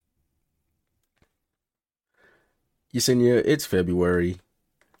Yesenia, it's February.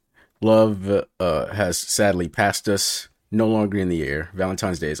 Love has sadly passed us, no longer in the air.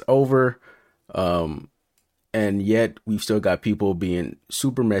 Valentine's Day is over. Um, and yet we've still got people being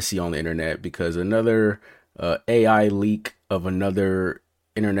super messy on the internet because another AI leak of another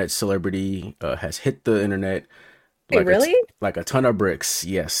internet celebrity has hit the internet Wait, like really? like a ton of bricks.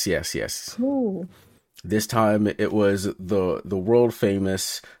 Yes, yes, yes. Ooh. This time it was the world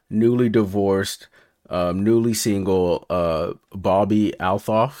famous, newly divorced, newly single Bobby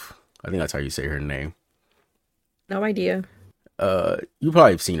Althoff. I think that's how you say her name. No idea. You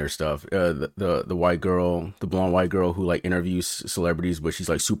probably have seen her stuff. The white girl, the blonde white girl who like interviews celebrities, but she's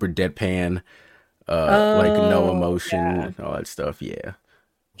like super deadpan, like no Oh, yeah. emotion, all that stuff. Yeah,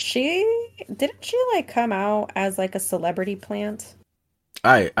 She didn't she like come out as like a celebrity plant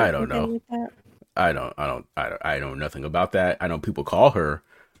or I don't know. something like that? I know nothing about that. I know people call her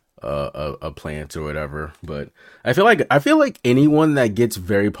a plant or whatever, but I feel like anyone that gets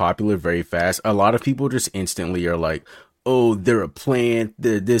very popular very fast, a lot of people just instantly are like, oh, they're a plant.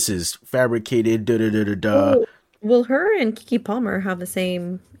 This is fabricated. Da da da da da. Well, well, her and Kiki Palmer have the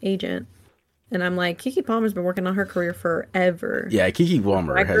same agent. And I'm like, Kiki Palmer's been working on her career forever. Yeah, Kiki This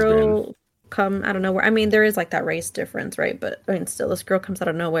Palmer black has been. girl come out of nowhere. I mean, there is like that race difference, right? But I mean, still, this girl comes out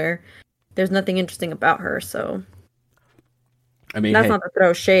of nowhere. There's nothing interesting about her, so I mean, that's hey, not to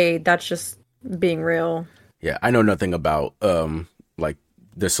throw shade. That's just being real. yeah, I know nothing about like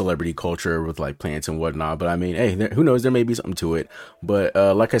the celebrity culture with like plants and whatnot, but I mean, hey, who knows? There may be something to it. But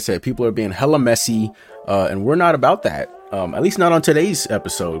like I said, people are being hella messy, and we're not about that. At least not on today's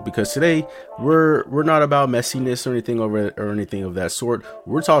episode, because today we're not about messiness or anything over or anything of that sort.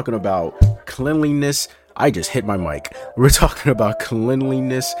 We're talking about cleanliness. I just hit my mic. We're talking about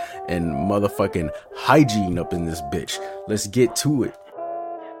cleanliness and motherfucking hygiene up in this bitch. Let's get to it.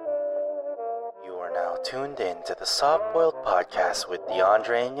 You are now tuned in to the Soft Boiled Podcast with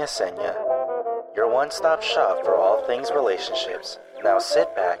DeAndre and Yesenia, your one-stop shop for all things relationships. Now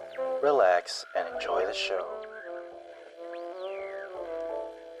sit back, relax, and enjoy the show.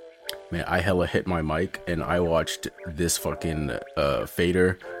 Man, I hella hit my mic and I watched this fucking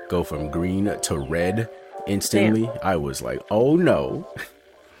fader go from green to red Damn. instantly. I was like, oh no.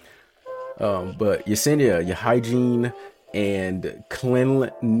 But Yesenia, your hygiene and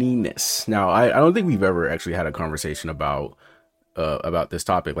cleanliness. Now, I don't think we've ever actually had a conversation about this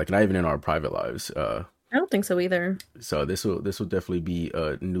topic, like not even in our private lives. I don't think so either. So this will definitely be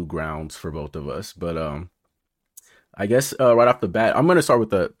new grounds for both of us. But I guess right off the bat, I'm going to start with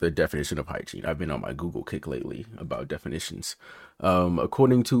the definition of hygiene. I've been on my Google kick lately about definitions.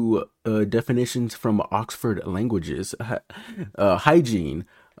 According to definitions from Oxford Languages, hygiene,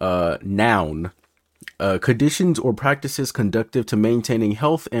 noun, conditions or practices conductive to maintaining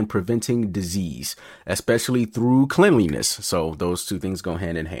health and preventing disease, especially through cleanliness. So those two things go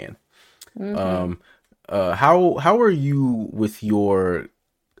hand in hand. Hmm. How are you with your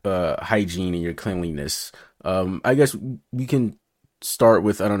hygiene and your cleanliness? I guess we can start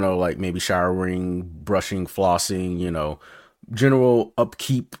with, I don't know, like maybe showering, brushing, flossing, general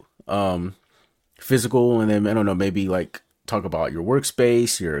upkeep, physical, and then I don't know, maybe like talk about your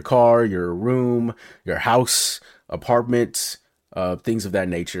workspace, your car, your room, your house, apartment, things of that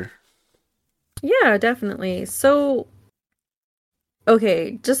nature. Yeah, definitely. So,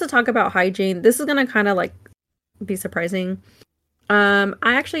 okay, just to talk about hygiene, this is gonna kind of like be surprising. I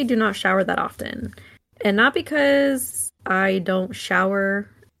actually do not shower that often. And not because I don't shower,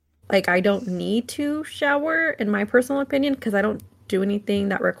 like I don't need to shower in my personal opinion, because I don't do anything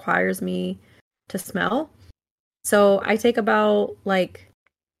that requires me to smell. So I take about like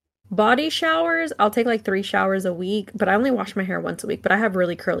body showers, I'll take like 3 showers a week, but I only wash my hair once a week, but I have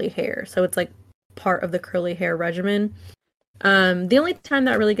really curly hair, so it's like part of the curly hair regimen. The only time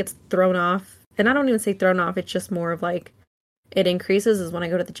that really gets thrown off, and I don't even say thrown off, it's just more of like it increases is when I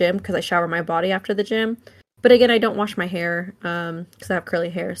go to the gym because I shower my body after the gym. But again, I don't wash my hair because I have curly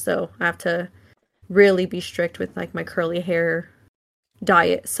hair, so I have to really be strict with like my curly hair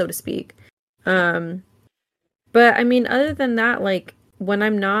diet, so to speak. Um, but I mean, other than that, like when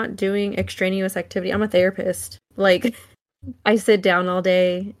I'm not doing extraneous activity, I'm a therapist. Like I sit down all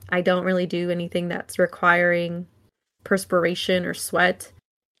day. I don't really do anything that's requiring perspiration or sweat.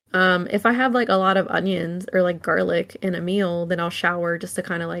 If I have like a lot of onions or like garlic in a meal, then I'll shower just to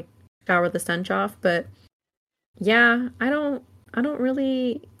kind of like shower the stench off. But yeah, I don't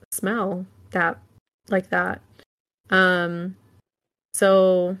really smell that like that. Um,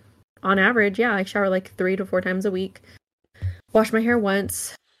 so on average, yeah, I shower like 3 to 4 times a week. Wash my hair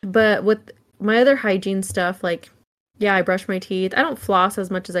once. But with my other hygiene stuff, like yeah, I brush my teeth. I don't floss as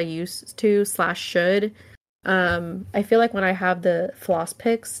much as I used to slash should. I feel like when I have the floss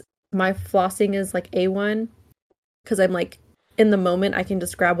picks, my flossing is like A1 because I'm like in the moment I can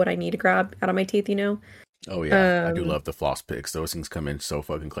just grab what I need to grab out of my teeth, you know? Oh yeah, I do Um, love the floss picks. Those things come in so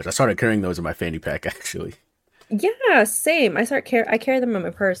fucking clutch. I started carrying those in my fanny pack actually. yeah, same. I carry them in my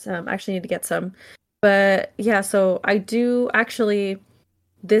purse. I actually need to get some. But yeah, so I do actually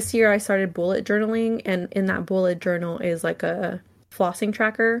this year I started bullet journaling, and in that bullet journal is like a flossing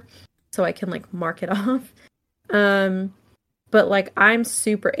tracker so I can like mark it off. Um, but like I'm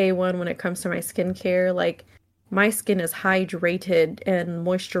super A1 when it comes to my skincare. Like my skin is hydrated and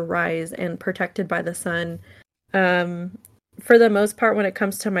moisturized and protected by the sun. Um, for the most part, when it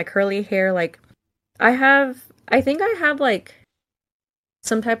comes to my curly hair, like I think I have like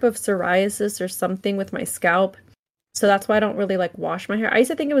some type of psoriasis or something with my scalp. So that's why I don't really like wash my hair. I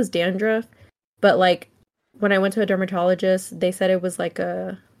used to think it was dandruff, but like when I went to a dermatologist, they said it was like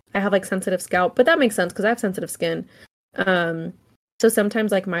I have like sensitive scalp, but that makes sense because I have sensitive skin. Um, so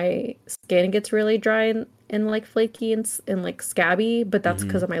sometimes like my skin gets really dry and like flaky and like scabby, but that's Hmm.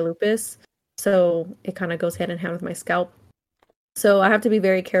 because of my lupus. So it kind of goes hand in hand with my scalp. So I have to be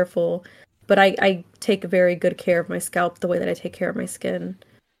very careful, but I take very good care of my scalp the way that I take care of my skin.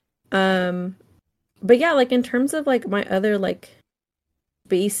 Um, but yeah, like in terms of like my other like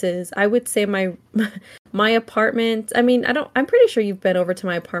bases, I would say my my apartment. I mean, I'm pretty sure you've been over to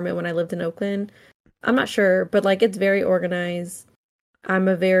my apartment when I lived in Oakland. I'm not sure, but like it's very organized. I'm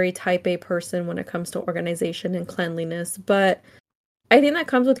a very type A person when it comes to organization and cleanliness, but I think that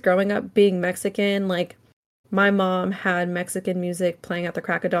comes with growing up being Mexican. Like my mom had Mexican music playing at the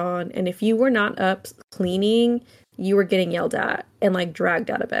crack of dawn, and if you were not up cleaning, you were getting yelled at and like dragged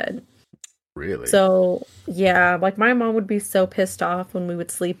out of bed. Really? So, yeah, like my mom would be so pissed off when we would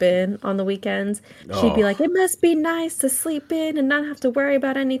sleep in on the weekends. She'd be Oh. like, "It must be nice to sleep in and not have to worry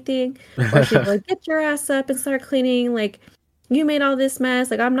about anything." Or she'd be like, "Get your ass up and start cleaning. Like, you made all this mess.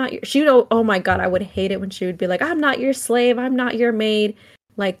 Like, I'm not your..." She'd, oh my God, I would hate it when she would be like, "I'm not your slave. I'm not your maid.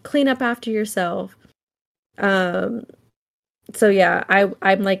 Like, clean up after yourself." Um, so yeah,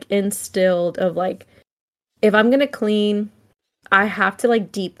 I'm like instilled of like, if I'm gonna clean, I have to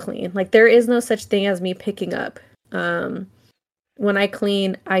like deep clean. Like there is no such thing as me picking up. Um, when I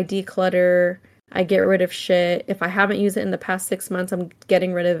clean, I declutter, I get rid of shit. If I haven't used it in the past 6 months, I'm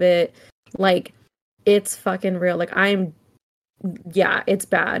getting rid of it. Like it's fucking real. Like I'm yeah, it's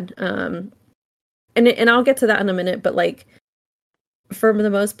bad. And I'll get to that in a minute, but like for the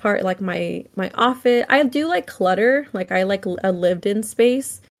most part, like my office, I do like clutter. Like I like a lived in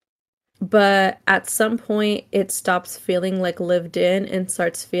space. But at some point, it stops feeling like lived in and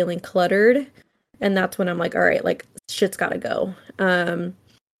starts feeling cluttered. And that's when I'm like, all right, like shit's gotta go.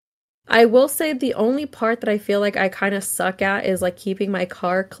 I will say the only part that I feel like I kind of suck at is like keeping my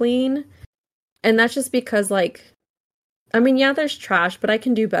car clean. And that's just because like, I mean, yeah, there's trash, but I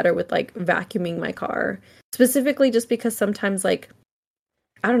can do better with like vacuuming my car. Specifically just because sometimes like,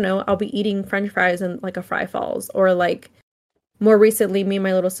 I don't know, I'll be eating French fries and like a fry falls. Or like more recently, me and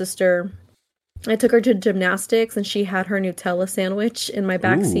my little sister, I took her to gymnastics and she had her Nutella sandwich in my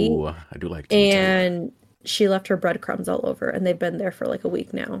back seat Ooh, I do like Nutella. and she left her breadcrumbs all over and they've been there for like a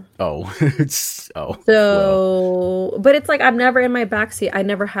week now. Oh, it's well. So, but it's like I'm never in my back seat. I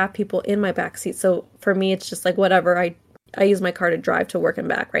never have people in my back seat. So for me it's just like whatever. I use my car to drive to work and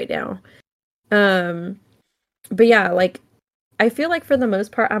back right now. Um but yeah, like I feel like for the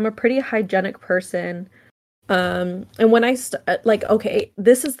most part I'm a pretty hygienic person. And when like okay,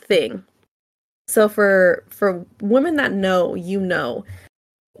 this is the thing. So for women that know, you know,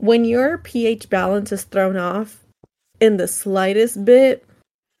 when your pH balance is thrown off in the slightest bit,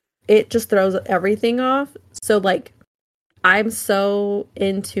 it just throws everything off. So like I'm so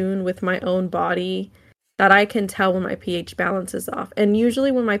in tune with my own body that I can tell when my pH balance is off. And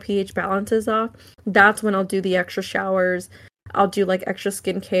usually when my pH balance is off, that's when I'll do the extra showers. I'll do like extra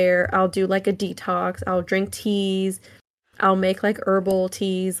skincare. I'll do like a detox. I'll drink teas. I'll make like herbal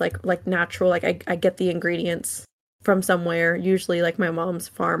teas, like natural. Like I get the ingredients from somewhere, usually like my mom's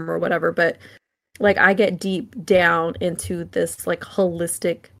farm or whatever. But like I get deep down into this like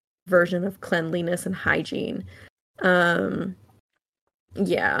holistic version of cleanliness and hygiene. Um,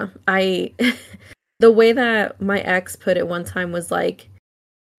 yeah, I the way that my ex put it one time was like,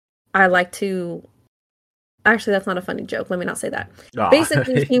 I like to. Actually, that's not a funny joke. Let me not say that. Ah,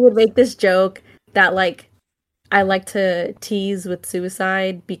 Basically, he would make this joke that like I like to tease with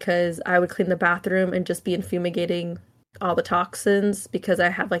suicide because I would clean the bathroom and just be infumigating all the toxins because I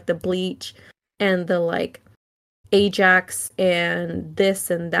have like the bleach and the like Ajax and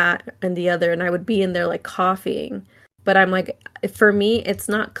this and that and the other, and I would be in there like coughing But I'm like, for me, it's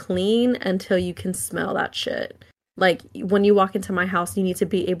not clean until you can smell that shit. Like when you walk into my house, you need to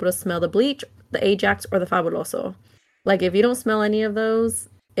be able to smell the bleach, the Ajax, or the Fabuloso. Like if you don't smell any of those,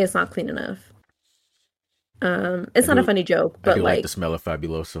 it's not clean enough. It's not a funny joke, I but do like the like, smell of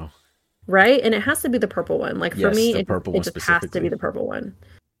Fabuloso. right? And it has to be the purple one. Like for Yes, me, the purple one it just has to specifically. be the purple one.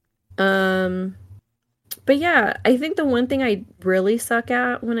 Um, but yeah, I think the one thing I really suck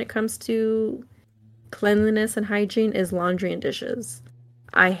at when it comes to cleanliness and hygiene is laundry and dishes.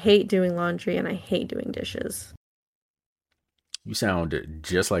 I hate doing laundry and I hate doing dishes. You sound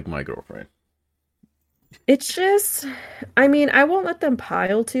just like my girlfriend. It's just, I mean, I won't let them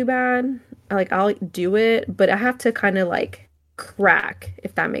pile too bad. Like, I'll do it, but I have to kind of like crack,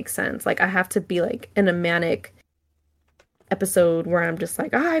 if that makes sense. Like, I have to be like in a manic episode where I'm just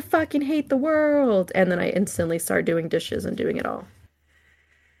like, I fucking hate the world. And then I instantly start doing dishes and doing it all.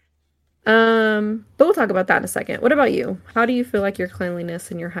 But we'll talk about that in a second. What about you? How do you feel like your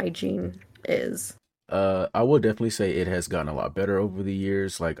cleanliness and your hygiene is? I will definitely say it has gotten a lot better over the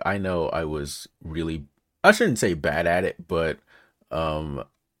years. Like I know I shouldn't say bad at it, but um,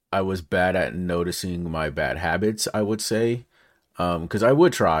 I was bad at noticing my bad habits, I would say. Because I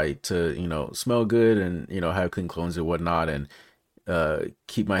would try to, smell good and, have clean clothes and whatnot and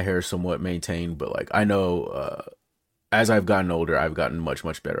keep my hair somewhat maintained. But like I know as I've gotten older, I've gotten much,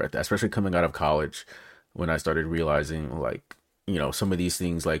 much better at that, especially coming out of college when I started realizing like, some of these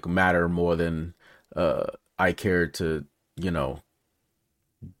things like matter more than uh, I cared to, you know,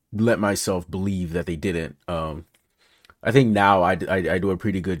 let myself believe that they didn't. I think now I do a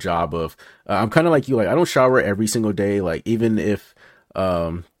pretty good job of, I'm kind of like you, like I don't shower every single day. Like even if,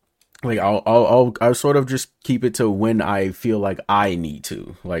 like I'll sort of just keep it to when I feel like I need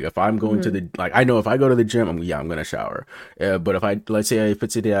to. Like if I'm going to like I know if I go to the gym, I'm gonna shower. But let's say if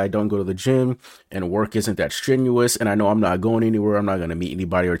it's a day I don't go to the gym and work isn't that strenuous, and I know I'm not going anywhere, I'm not gonna meet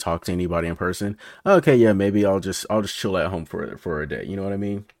anybody or talk to anybody in person. Okay, yeah, maybe I'll just chill at home for a day. You know what I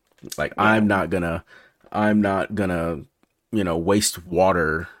mean? Like Yeah. I'm not gonna waste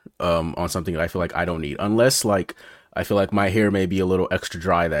water on something that I feel like I don't need, unless like I feel like my hair may be a little extra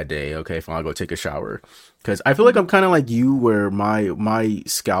dry that day. Okay, if I'll go take a shower, because I feel like I'm kind of like you, where my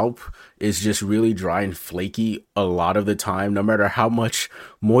scalp is just really dry and flaky a lot of the time, no matter how much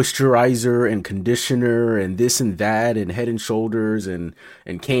moisturizer and conditioner and this and that and Head and Shoulders and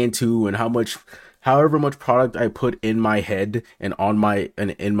Cantu and however much product I put in my head and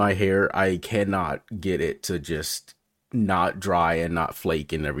in my hair, I cannot get it to just not dry and not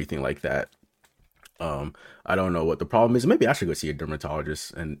flake and everything like that. I don't know what the problem is. Maybe I should go see a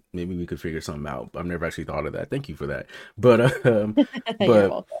dermatologist and maybe we could figure something out. I've never actually thought of that. Thank you for that. But You're but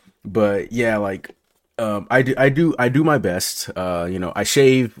welcome. but yeah, like I do my best. I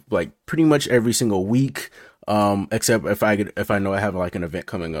shave like pretty much every single week. Except if I know I have like an event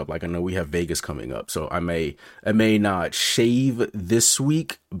coming up, like I know we have Vegas coming up, so I may not shave this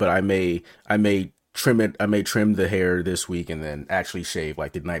week, but I may trim it. I may trim the hair this week and then actually shave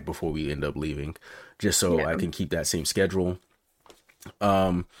like the night before we end up leaving, just so I Yeah. can keep that same schedule.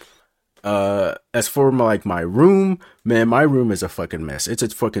 Um, as for my room, man, my room is a fucking mess. It's a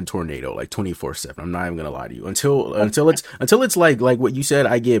fucking tornado, like 24/7. I'm not even gonna lie to you. Until it's like what you said,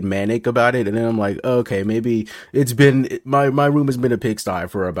 I get manic about it, and then I'm like, okay, maybe my room has been a pigsty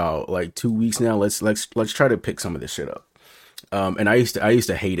for about like 2 weeks now. Let's try to pick some of this shit up. And I used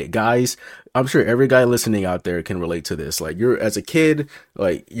to hate it, guys. I'm sure every guy listening out there can relate to this. Like as a kid,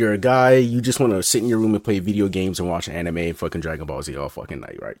 like you're a guy, you just want to sit in your room and play video games and watch anime and fucking Dragon Ball Z all fucking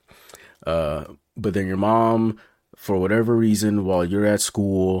night, right? But then your mom, for whatever reason, while you're at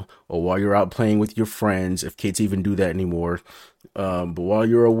school or while you're out playing with your friends, if kids even do that anymore, but while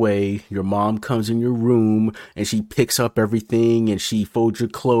you're away, your mom comes in your room and she picks up everything and she folds your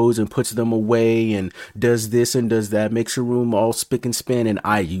clothes and puts them away and does this and does that, makes your room all spick and span. And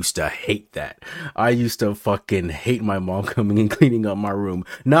I used to hate that. I used to fucking hate my mom coming and cleaning up my room.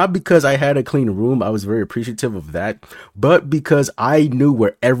 Not because I had a clean room, I was very appreciative of that, but because I knew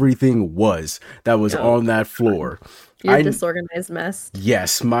where everything was that was Oh, on that floor. you're a I disorganized mess.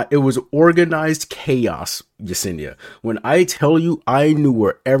 Yes, it was organized chaos, Yesenia. When I tell you I knew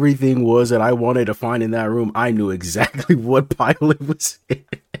where everything was that I wanted to find in that room, I knew exactly what pile it was in.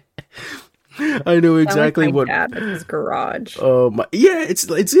 I knew Sound like exactly my what. dad in his garage. Yeah, it's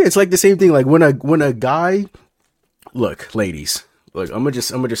like the same thing. Like when a guy, look, ladies, look, I'm gonna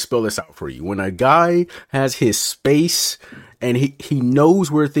just spell this out for you. When a guy has his space and he knows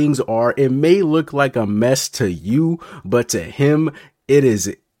where things are, it may look like a mess to you, but to him, it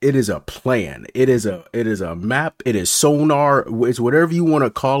is it is a plan. It is a map. It is sonar. It's whatever you want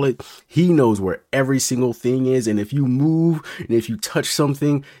to call it. He knows where every single thing is. And if you move and if you touch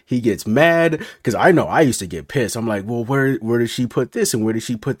something, he gets mad. Cause I know I used to get pissed. I'm like, well, where did she put this? And where did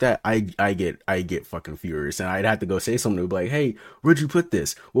she put that? I get fucking furious. And I'd have to go say something to be like, hey, where'd you put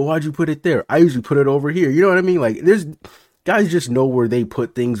this? Well, why'd you put it there? I usually put it over here. You know what I mean? Like there's guys just know where they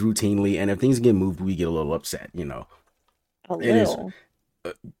put things routinely. And if things get moved, we get a little upset, you know. A little.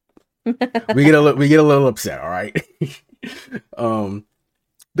 We get a little upset, all right. But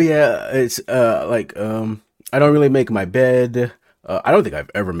yeah, it's I don't really make my bed. I don't think I've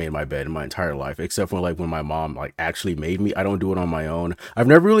ever made my bed in my entire life, except for like when my mom like actually made me. I don't do it on my own. I've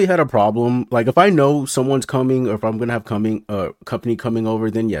never really had a problem. Like if I know someone's coming or if I'm gonna have company coming over,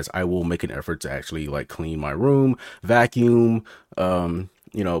 then yes, I will make an effort to actually like clean my room, vacuum,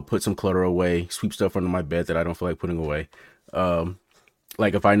 put some clutter away, sweep stuff under my bed that I don't feel like putting away.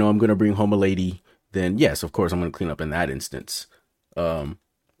 Like if I know I'm gonna bring home a lady, then yes, of course I'm gonna clean up in that instance. Do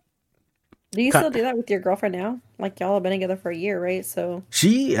you still do that with your girlfriend now? Like y'all have been together for a year, right? So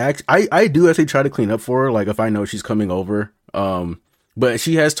I do actually try to clean up for her, like if I know she's coming over. But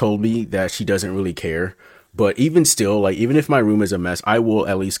she has told me that she doesn't really care. But even still, like even if my room is a mess, I will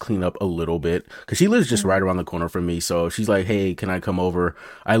at least clean up a little bit because she lives just right around the corner from me. So she's like, "Hey, can I come over?"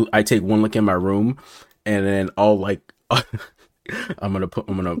 I take one look in my room, and then I'll like, I'm gonna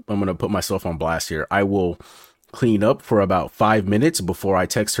put myself on blast here. I will clean up for about 5 minutes before I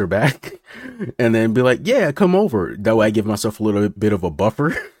text her back and then be like, yeah, come over. That way I give myself a little bit of a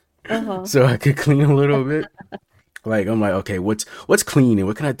buffer so I could clean a little bit. Like, I'm like, okay, what's clean and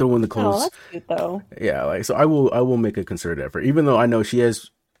what can I throw in the clothes? Oh, that's cute though. Yeah, like, so I will make a concerted effort, even though I know she has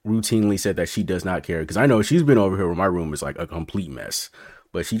routinely said that she does not care. Cause I know she's been over here where my room is like a complete mess,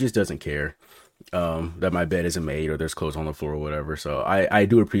 but she just doesn't care that my bed isn't made or there's clothes on the floor or whatever. So I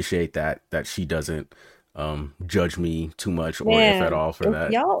do appreciate that she doesn't judge me too much or if at all for If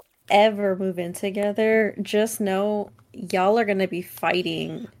that. y'all ever move in together, just know y'all are gonna be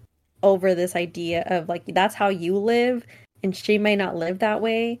fighting over this idea of like that's how you live and she may not live that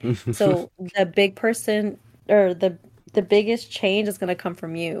way. So the big person or the biggest change is gonna come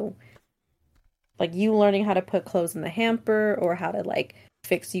from you. Like you learning how to put clothes in the hamper or how to like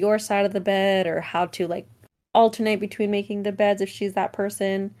fix your side of the bed or how to like alternate between making the beds if she's that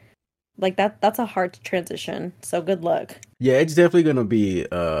person. Like that's a hard transition. So good luck. Yeah, it's definitely going to be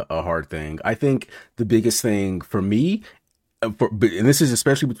a hard thing. I think the biggest thing for me, and this is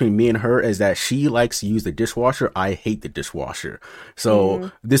especially between me and her, is that she likes to use the dishwasher. I hate the dishwasher. So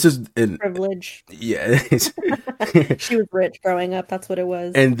this is privilege. Yeah, she was rich growing up. That's what it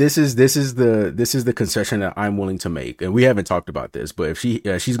was. And this is the concession that I'm willing to make. And we haven't talked about this, but if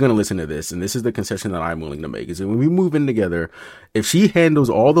she's going to listen to this, and this is the concession that I'm willing to make, is that when we move in together, if she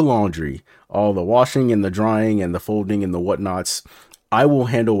handles all the laundry, all the washing and the drying and the folding and the whatnots, I will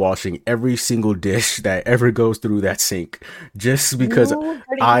handle washing every single dish that ever goes through that sink, just because you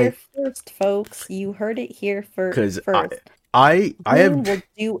heard it here first, folks. You heard it here first. I will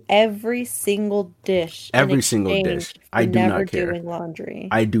do every single dish. Every single dish. I do not care. Doing laundry.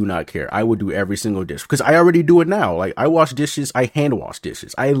 I do not care. I will do every single dish because I already do it now. Like I wash dishes. I hand wash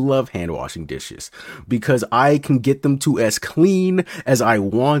dishes. I love hand washing dishes because I can get them to as clean as I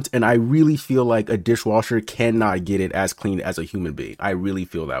want. And I really feel like a dishwasher cannot get it as clean as a human being. I really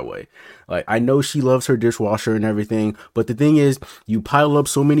feel that way. Like I know she loves her dishwasher and everything, but the thing is, you pile up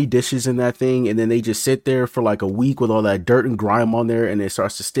so many dishes in that thing, and then they just sit there for like a week with all that dirt and grime on there, and it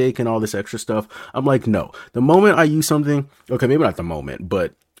starts to stick and all this extra stuff. I'm like, no. The moment I use something, okay, maybe not the moment,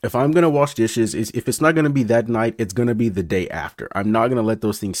 but if I'm gonna wash dishes, if it's not gonna be that night, it's gonna be the day after. I'm not gonna let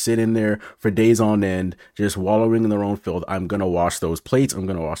those things sit in there for days on end, just wallowing in their own filth. I'm gonna wash those plates. I'm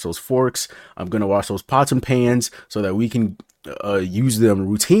gonna wash those forks. I'm gonna wash those pots and pans so that we can use them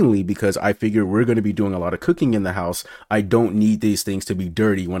routinely, because I figure we're going to be doing a lot of cooking in the house. I don't need these things to be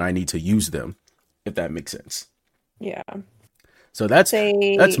dirty when I need to use them, if that makes sense. Yeah. So that's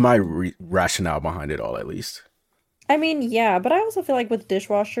my rationale behind it all, at least. I mean, yeah, but I also feel like with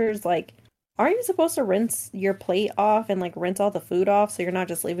dishwashers, like, aren't you supposed to rinse your plate off and like rinse all the food off so you're not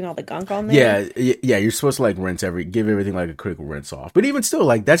just leaving all the gunk on there? Yeah, you're supposed to like give everything like a quick rinse off. But even still,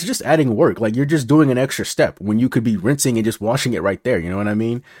 like that's just adding work. Like you're just doing an extra step when you could be rinsing and just washing it right there. You know what I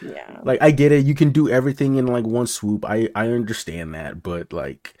mean? Yeah. Like I get it. You can do everything in like one swoop. I understand that, but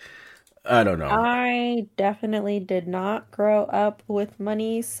like I don't know. I definitely did not grow up with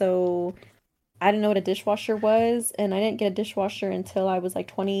money, so I didn't know what a dishwasher was, and I didn't get a dishwasher until I was like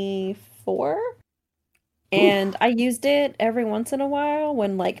 24. And I used it every once in a while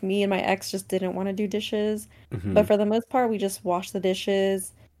when like me and my ex just didn't want to do dishes. But for the most part, we just washed the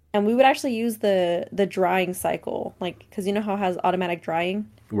dishes. and we would actually use the drying cycle, like because you know how it has automatic drying.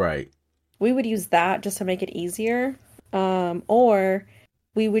 Right. We would use that just to make it easier. Or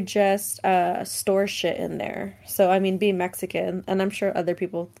we would just store shit in there. So I mean, being Mexican, and I'm sure other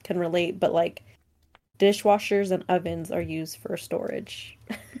people can relate, but like dishwashers and ovens are used for storage.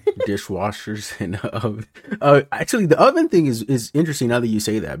 Dishwashers and oven. Actually, the oven thing is interesting now that you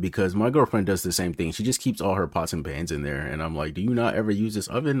say that, because my girlfriend does the same thing. She just keeps all her pots and pans in there, and I'm like, do you not ever use this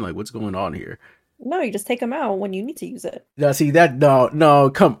oven? Like, what's going on here? No, you just take them out when you need to use it. Now, see that?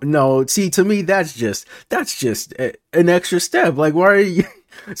 No. See, to me, an extra step. Like, why are you?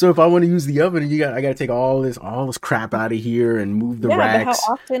 So if I want to use the oven, I got to take all this crap out of here and move the Yeah, but how racks.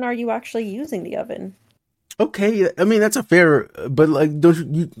 often are you actually using the oven? Okay, I mean that's a fair, but like,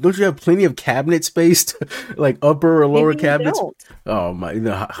 don't you have plenty of cabinet space, to, like upper or lower Maybe you cabinets? don't. Oh my,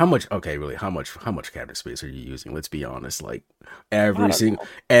 no, how much? Okay, really, how much cabinet space are you using? Let's be honest. Like I every don't single know.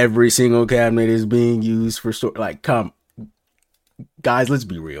 every single cabinet is being used for store. Like, come, guys, let's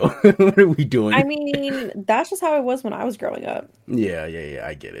be real. What are we I doing? mean, that's just how it was when I was growing up. Yeah,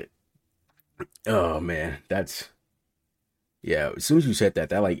 I get it. Oh man, yeah. As soon as you said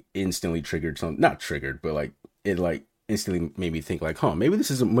that, like instantly triggered something. Not triggered, but like it like instantly made me think like, huh, maybe this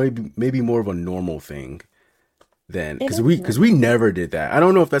is maybe more of a normal thing than It because is we normal. never did that. I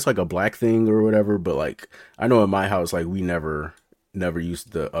don't know if that's like a black thing or whatever, but like I know in my house like we never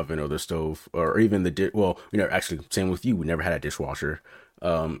used the oven or the stove or even well, we never actually, same with you, we never had a dishwasher.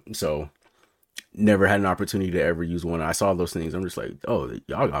 So never had an opportunity to ever use one. I saw those things. I'm just like, oh,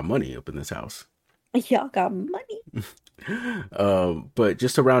 y'all got money up in this house. Y'all got money. But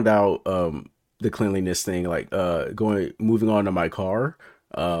just to round out the cleanliness thing, like moving on to my car,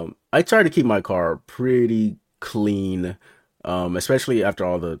 I try to keep my car pretty clean, especially after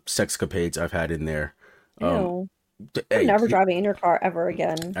all the sexcapades I've had in there. Um, Ew. I'm hey, never driving in your car ever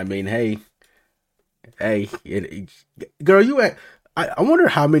again. I mean, hey, girl, I wonder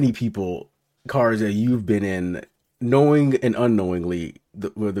how many cars that you've been in, knowing and unknowingly,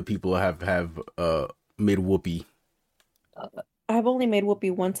 where the people have made whoopee. I've only made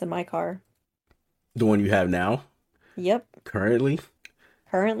whoopee once in my car. The one you have now, Yep. currently,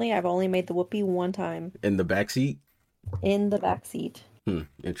 Currently, I've only made the whoopee one time in the back seat. in the back seat.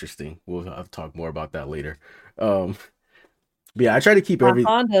 Interesting. We'll have to talk more about that later. Um, but yeah, I try to keep My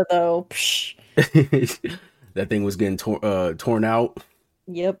Honda, though. Psh. that thing was getting torn out.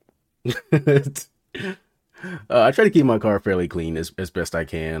 Yep. I try to keep my car fairly clean as best I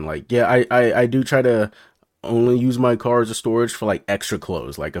can. Like, yeah, I do try to only use my car as a storage for like extra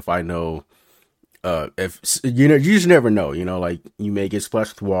clothes. Like if I know, if you just never know, like you may get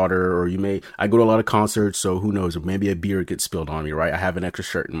splashed with water, or I go to a lot of concerts, so who knows, or maybe a beer gets spilled on me, right? I have an extra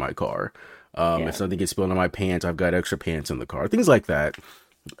shirt in my car. Yeah. If something gets spilled on my pants, I've got extra pants in the car, things like that.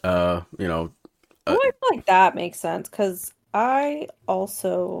 Uh, you know, Well, uh, I feel like that makes sense because I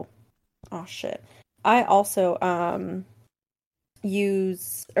also, oh shit, I also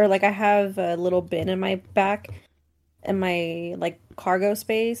use or like I have a little bin in my back in my like cargo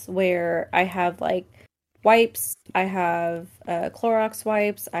space where I have like wipes, I have Clorox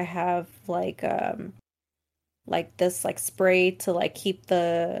wipes, I have like this like spray to like keep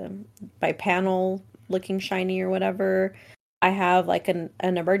the my panel looking shiny or whatever. I have like an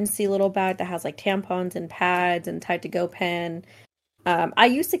emergency little bag that has like tampons and pads and Tide to Go pen. I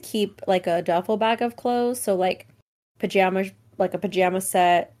used to keep like a duffel bag of clothes, so like pajamas, like a pajama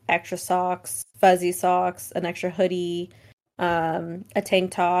set, extra socks, fuzzy socks, an extra hoodie, a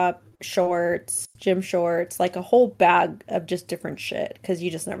tank top, shorts, gym shorts, like a whole bag of just different shit because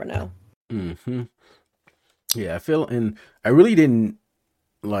you just never know. hmm yeah, and I really didn't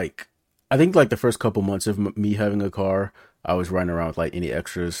like. I think like the first couple months of me having a car, I was running around with like any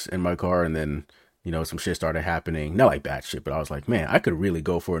extras in my car, and then some shit started happening. Not like bad shit, but I was like, man, I could really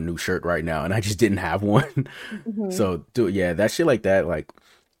go for a new shirt right now, and I just didn't have one. Hmm. So, dude, yeah, that shit like that, like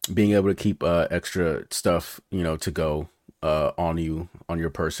being able to keep extra stuff, to go on your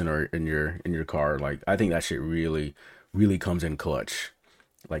person or in your car, like I think that shit really really comes in clutch.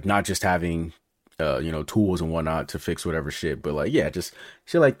 Like not just having tools and whatnot to fix whatever shit, but like yeah, just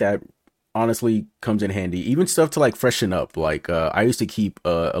shit like that honestly comes in handy. Even stuff to like freshen up. Like I used to keep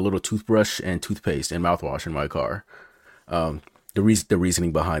a little toothbrush and toothpaste and mouthwash in my car. The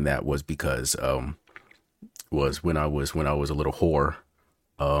reasoning behind that was because was when I was a little whore.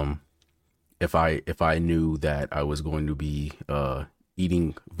 Um, if I knew that I was going to be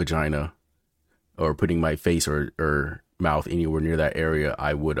eating vagina or putting my face or mouth anywhere near that area,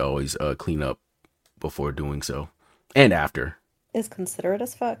 I would always clean up before doing so and after. Is considerate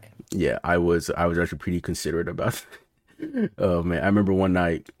as fuck. Yeah, I was actually pretty considerate about it. Oh man, I remember one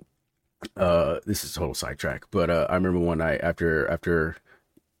night This is a total sidetrack, but I remember one night after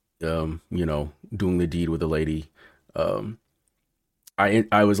doing the deed with a lady, um,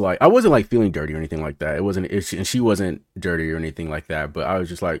 I was like, I wasn't like feeling dirty or anything like that. It wasn't, and she wasn't dirty or anything like that. But I was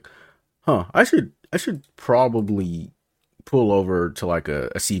just like, huh, I should probably pull over to like a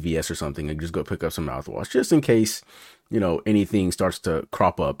CVS or something and just go pick up some mouthwash just in case, anything starts to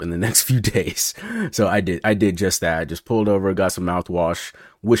crop up in the next few days. So I did just that. I just pulled over, got some mouthwash,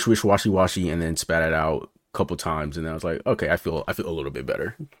 wish washy washy, and then spat it out a couple times. And then I was like, okay, I feel a little bit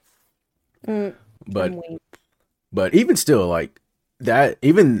better. Mm, But I'm weak. but even still, like that,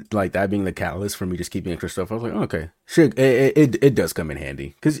 even like that being the catalyst for me just keeping extra stuff, I was like, okay, sure, it does come in handy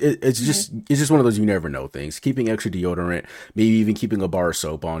because Mhm. it's just one of those you never know things. Keeping extra deodorant, maybe even keeping a bar of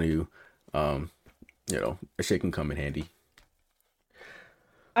soap on you, um, a shit can come in handy.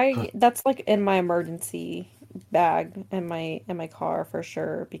 I that's like in my emergency bag in my car for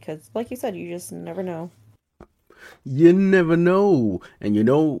sure because like you said, you just never know. You never know, and you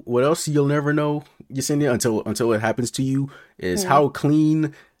know what else you'll never know, Yesenia, until it happens to you, is Hmm. how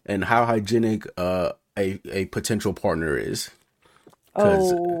clean and how hygienic a potential partner is.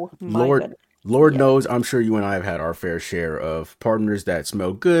 Because Oh my Lord goodness. Lord Yes. knows I'm sure you and I have had our fair share of partners that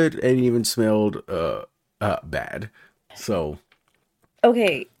smell good and even smelled bad. So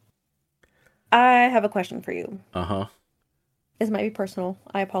Okay, I have a question for you. uh-huh. This might be personal.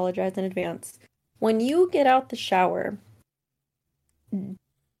 I apologize in advance. When you get out the shower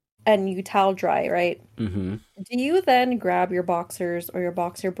and you towel dry, right? Mm-hmm. Do you then grab your boxers or your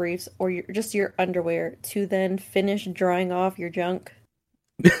boxer briefs or just your underwear to then finish drying off your junk?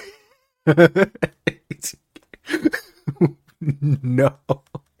 No.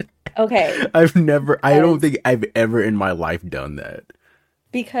 Okay, I don't because think I've ever in my life done that.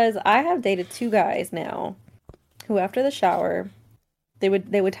 because I have dated two guys now who after the shower they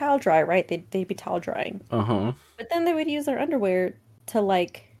would towel dry, right? They'd be towel drying. Uh-huh. But then they would use their underwear to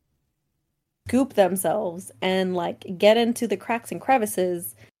like goop themselves and like get into the cracks and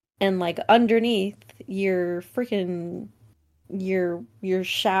crevices and like underneath your freaking your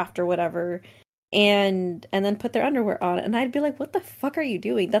shaft or whatever and then put their underwear on and I'd be like what the fuck are you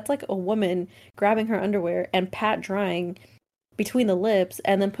doing? That's like a woman grabbing her underwear and pat drying between the lips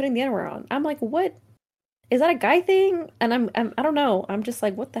and then putting the underwear on. I'm like what is that a guy thing? And I don't know. I'm just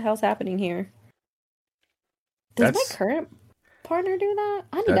like what the hell's happening here? Does my That's current partner do that?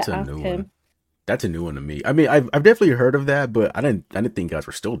 I need that's to a ask new one. him. That's a new one to me. I mean, I've definitely heard of that, but I didn't think guys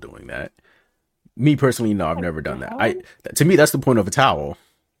were still doing that. Me personally, no, I've What never the done that. hell? To me, that's the point of a towel,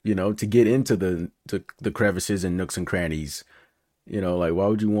 to get into the crevices and nooks and crannies. Like why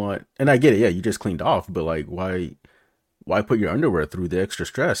would you want? And I get it, yeah, you just cleaned off, but like why put your underwear through the extra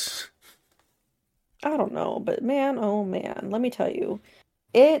stress? I don't know, but man, oh man, let me tell you,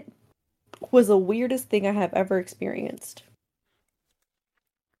 it was the weirdest thing I have ever experienced.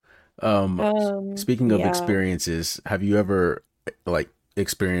 Speaking of Yeah. experiences, have you ever like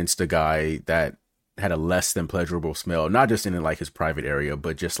experienced a guy that had a less than pleasurable smell, not just in like his private area,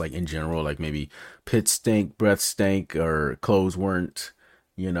 but just like in general, like maybe pit stink, breath stink, or clothes weren't,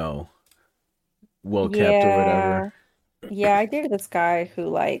 you know, well kept or whatever? Yeah. Yeah, I dated this guy who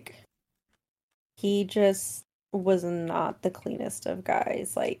like he just was not the cleanest of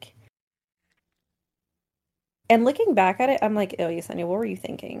guys. Like, and looking back at it, I'm like, oh, Yesenia, what were you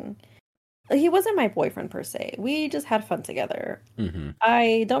thinking? He wasn't my boyfriend per se. We just had fun together. Mm-hmm.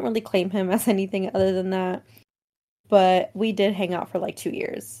 I don't really claim him as anything other than that, but we did hang out for like 2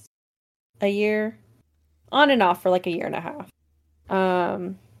 years. A year? On and off for like a year and a half.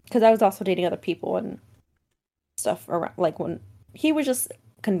 Because I was also dating other people and stuff around like when he was just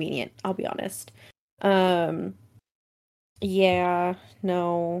convenient, I'll be honest. Um, yeah,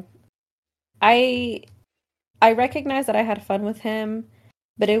 no. I I recognize that I had fun with him,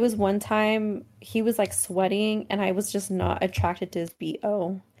 but it was one time he was like sweating and I was just not attracted to his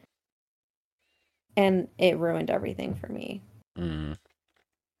BO and it ruined everything for me. Mm.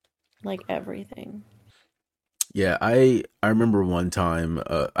 Like everything. Yeah, I remember one time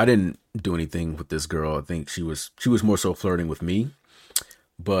I didn't do anything with this girl. I think she was more so flirting with me.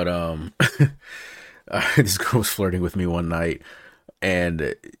 But this girl was flirting with me one night,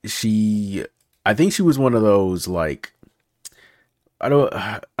 and she, I think she was one of those like I don't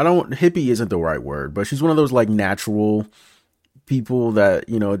hippie isn't the right word, but she's one of those like natural people that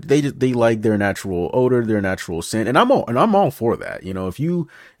they like their natural odor, their natural scent, and I'm all for that. If you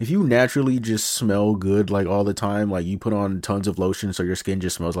naturally just smell good like all the time, like you put on tons of lotion so your skin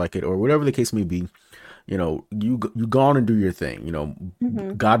just smells like it, or whatever the case may be, you go on and do your thing.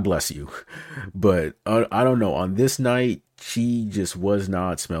 Hmm. God bless you. But I don't know. On this night, she just was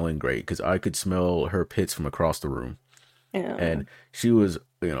not smelling great because I could smell her pits from across the room. Yeah. And she was,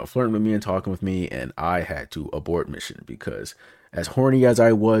 flirting with me and talking with me, and I had to abort mission because as horny as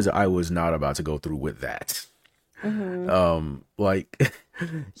I was not about to go through with that. Like,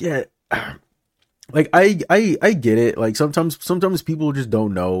 yeah, like I get it. Like sometimes people just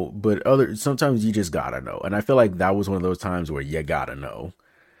don't know, but sometimes you just gotta know. And I feel like that was one of those times where you gotta know.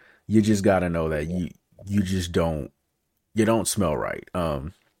 You just gotta know that you just don't smell right.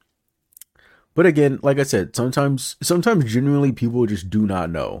 But again, like I said, sometimes genuinely people just do not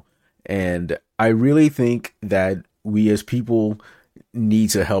know. And I really think that we as people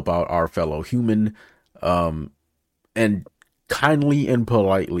need to help out our fellow human, and kindly and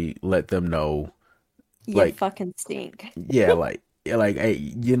politely let them know, You like, fucking stink. yeah, like,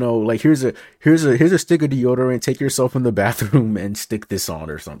 hey, like here's a stick of deodorant. Take yourself in the bathroom and stick this on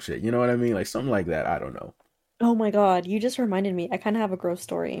or some shit. You know what I mean? Like something like that. I don't know. Oh my God, you just reminded me. I kind of have a gross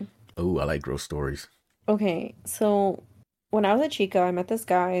story. Oh, I like gross stories. Okay, so when I was at Chico, I met this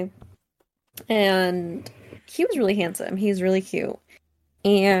guy, and he was really handsome. He's really cute.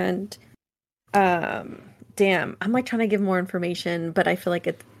 And damn, I'm like trying to give more information, but I feel like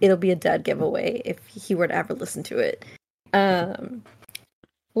it'll be a dead giveaway if he were to ever listen to it. Um,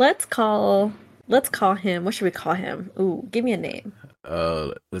 let's call him. What should we call him? Ooh, give me a name.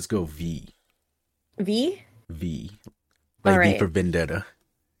 Let's go V. V? V. All Like V right. for Vendetta.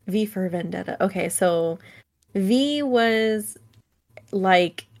 V for Vendetta. Okay, so V was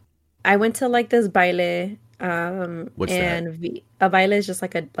like I went to like this baile, What's that? and a baile is just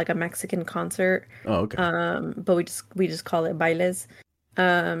like a Mexican concert, Oh, okay. but we just call it bailes,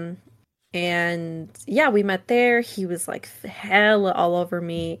 um, and yeah, we met there. He was like hella all over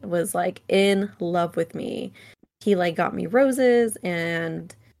me, was like in love with me. He like got me roses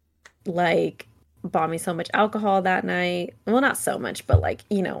and like bought me so much alcohol that night. Well, not so much, but like,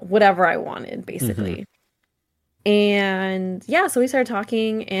 whatever I wanted, Mm-hmm. basically. And yeah, so we started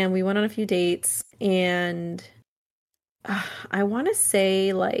talking and we went on a few dates. And I want to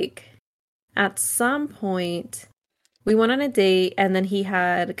say, like, at some point, we went on a date and then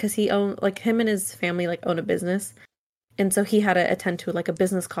because he owned, like, him and his family, like, own a business. And so he had to attend to, like, a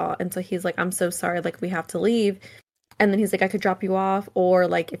business call. And so he's like, I'm so sorry, like, we have to leave. And then he's like, I could drop you off, or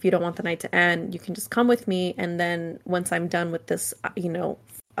like, if you don't want the night to end, you can just come with me. And then once I'm done with this, I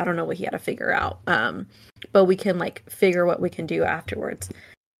don't know what he had to figure out. But we can like figure what we can do afterwards.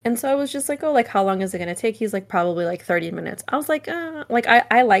 And so I was just like, oh, like, how long is it going to take? He's like, probably like 30 minutes. I was like, like,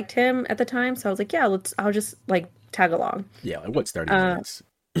 I liked him at the time. So I was like, yeah, I'll just like tag along. Yeah, like what's 30 Uh, minutes?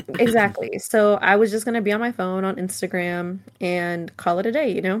 exactly. So I was just going to be on my phone on Instagram and call it a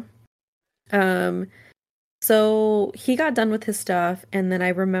day. Um, So he got done with his stuff, and then I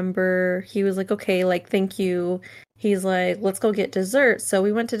remember he was like, okay, like, thank you. He's like, let's go get dessert. So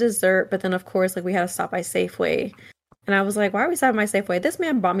we went to dessert, but then of course, like, we had to stop by Safeway. And I was like, why are we stopping by Safeway? This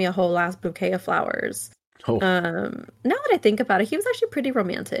man bought me a whole last bouquet of flowers. Oh, Now that I think about it, he was actually pretty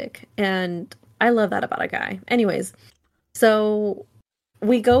romantic, and I love that about a guy. Anyways, so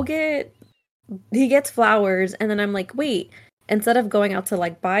he gets flowers, and then I'm like, wait, instead of going out to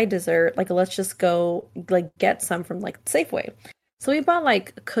like buy dessert, like let's just go like get some from like Safeway. So we bought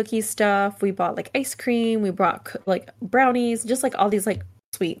like cookie stuff, we bought like ice cream, we brought like brownies, just like all these like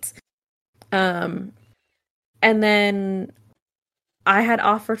sweets. Um, and then I had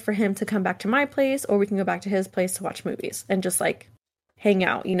offered for him to come back to my place, or we can go back to his place to watch movies and just like hang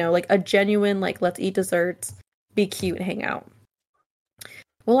out, like a genuine like let's eat desserts, be cute, hang out.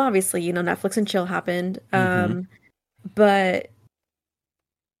 Well, obviously, Netflix and chill happened. mm-hmm. But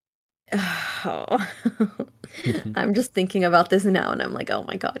oh, I'm just thinking about this now, and I'm like, oh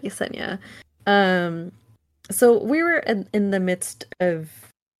my God, Yesenia. So we were in the midst of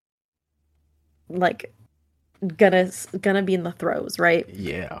like gonna be in the throes, right?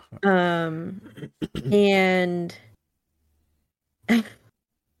 Yeah. And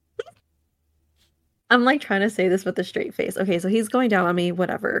I'm like trying to say this with a straight face. Okay, so he's going down on me,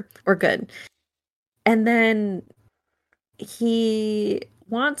 whatever, we're good. And then he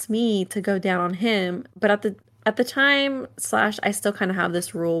wants me to go down on him, but at the time slash I still kind of have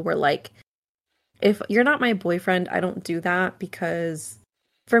this rule where like if you're not my boyfriend, I don't do that because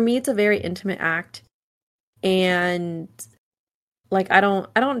for me it's a very intimate act, and like I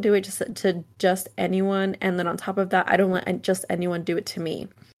don't do it just to just anyone, and then on top of that I don't let just anyone do it to me.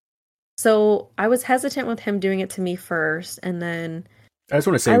 So I was hesitant with him doing it to me first, and then I just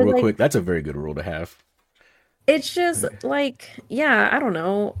want to say I was real like, quick, that's a very good rule to have. it's just like, yeah, I don't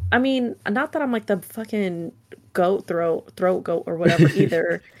know. I mean, not that I'm like the fucking throat goat or whatever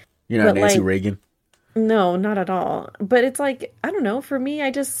either, You're not but Nancy like, Reagan. No, not at all. But it's like, I don't know, for me,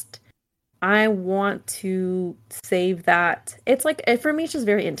 I want to save that. It's like, for me, it's just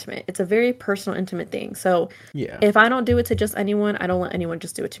very intimate. It's a very personal, intimate thing. So Yeah. if I don't do it to just anyone, I don't let anyone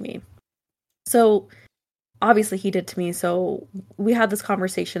just do it to me. So obviously he did to me. So we had this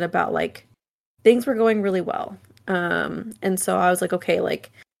conversation about like things were going really well. And so I was like, okay,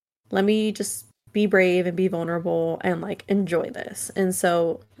 like, let me just be brave and be vulnerable and like enjoy this. And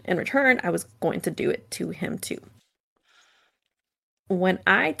so in return, I was going to do it to him too. When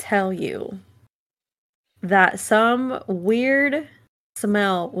I tell you that some weird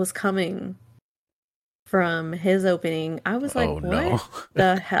smell was coming from his opening, I was like, Oh no. what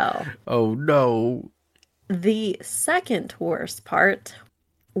the hell? Oh no. The second worst part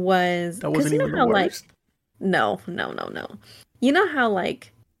was That because wasn't you know even the how like worst. no. You know how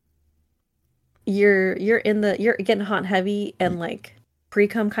like you're getting hot and heavy and like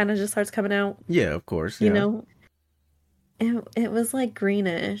pre-cum kind of just starts coming out, Yeah, of course. you Yeah. know? It was like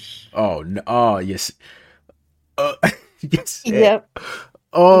greenish. Oh no. Oh yes. Uh, yes. Yep.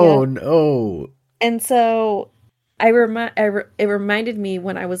 Oh Yep. no. And so it reminded me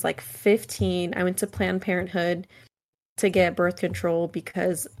when I was like 15, I went to Planned Parenthood to get birth control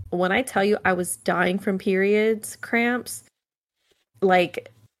because when I tell you I was dying from periods cramps, like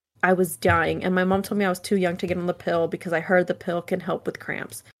I was dying. And my mom told me I was too young to get on the pill because I heard the pill can help with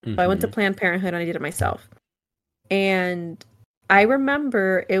cramps. So I went to Mm-hmm. Planned Parenthood and I did it myself. And I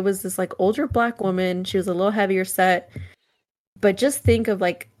remember it was this like older black woman. She was a little heavier set, but just think of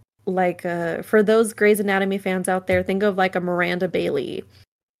for those Grey's Anatomy fans out there, think of like a Miranda Bailey.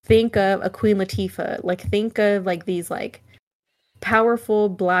 Think of a Queen Latifah. Like think of like these like powerful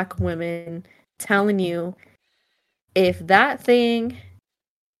black women telling you if that thing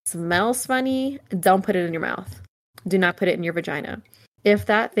smells funny, don't put it in your mouth. Do not put it in your vagina. If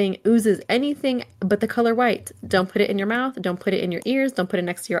that thing oozes anything but the color white, don't put it in your mouth, don't put it in your ears, don't put it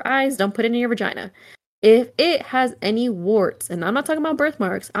next to your eyes, don't put it in your vagina. If it has any warts, and I'm not talking about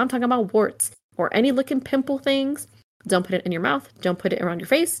birthmarks, I'm talking about warts or any looking pimple things, don't put it in your mouth, don't put it around your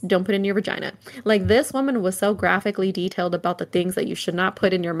face, don't put it in your vagina. Like this woman was so graphically detailed about the things that you should not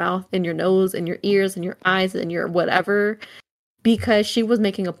put in your mouth, in your nose, in your ears, in your eyes, in your whatever, because she was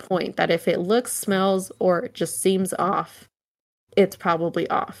making a point that if it looks, smells, or just seems off, it's probably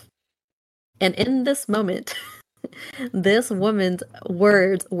off. And in this moment, this woman's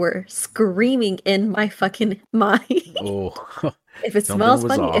words were screaming in my fucking mind. Oh, If it something smells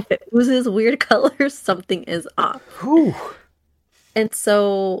was funny, off. if it oozes weird colors, something is off. Whew. And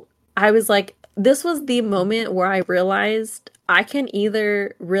so I was like, this was the moment where I realized I can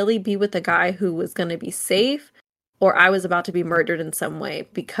either really be with a guy who was going to be safe or I was about to be murdered in some way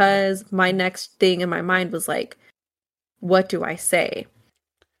because my next thing in my mind was like, what do I say?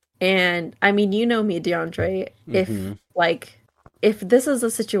 And I mean, you know me, DeAndre. Mm-hmm. If this is a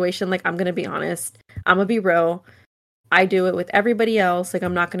situation, like I'm going to be honest, I'm going to be real. I do it with everybody else. Like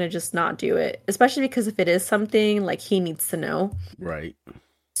I'm not going to just not do it, especially because if it is something like he needs to know. Right.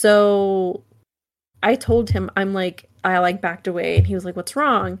 So I told him, I'm like, I like backed away and he was like, what's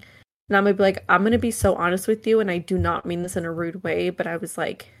wrong? And I'm gonna be like, I'm gonna be so honest with you, and I do not mean this in a rude way, but I was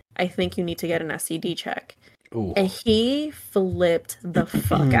like, I think you need to get an STD check. Ooh. And he flipped the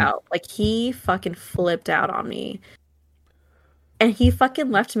fuck out. Like he fucking flipped out on me. And he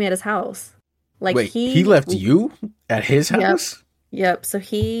fucking left me at his house. Like Wait, he left you at his Yep. house? Yep. So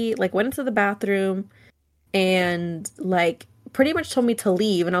he like went into the bathroom and like pretty much told me to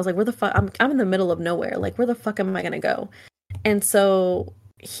leave, and I was like, where the fuck, I'm in the middle of nowhere. Like where the fuck am I gonna go? And so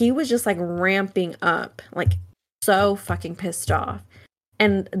he was just like ramping up, like so fucking pissed off.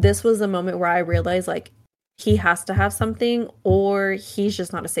 And this was the moment where I realized like he has to have something or he's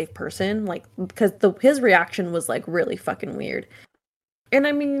just not a safe person. Like because his reaction was like really fucking weird. And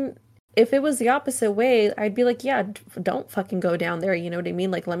I mean, if it was the opposite way, I'd be like, yeah, don't fucking go down there. You know what I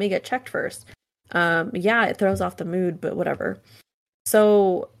mean? Like, let me get checked first. Yeah, it throws off the mood, but whatever.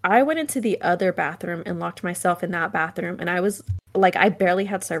 So I went into the other bathroom and locked myself in that bathroom. And I was like, I barely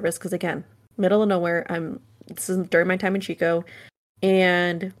had service because again, middle of nowhere. This is during my time in Chico.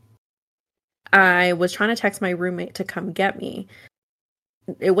 And I was trying to text my roommate to come get me.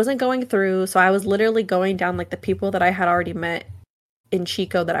 It wasn't going through. So I was literally going down like the people that I had already met in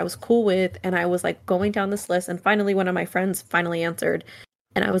Chico that I was cool with. And I was like going down this list. And finally, one of my friends finally answered.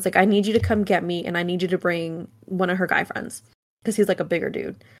 And I was like, I need you to come get me. And I need you to bring one of her guy friends. Because he's like a bigger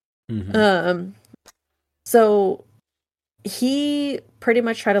dude. Mm-hmm. So he pretty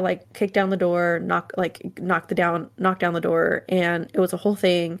much tried to like kick down the door, knock down the door, and it was a whole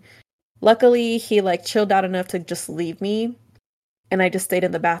thing. Luckily, he like chilled out enough to just leave me, and I just stayed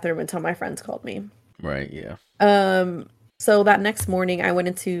in the bathroom until my friends called me. Right. Yeah. Um, so that next morning I went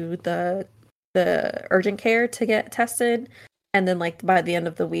into the urgent care to get tested, and then like by the end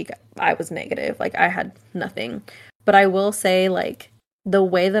of the week I was negative. Like I had nothing. But I will say like the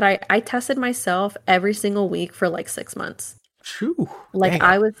way that I tested myself every single week for like 6 months. Phew. Like Damn.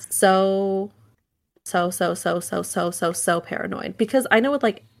 I was so paranoid because I know with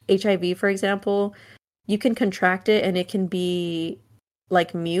like HIV, for example, you can contract it and it can be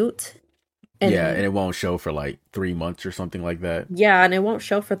like mute Yeah, and and it won't show for like 3 months or something like that. yeah, and it won't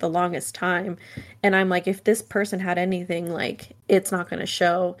show for the longest time. And I'm like, if this person had anything, like it's not going to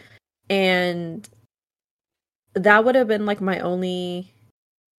show. And that would have been like my only.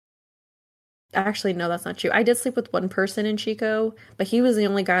 Actually, no, that's not true. I did sleep with one person in Chico, but he was the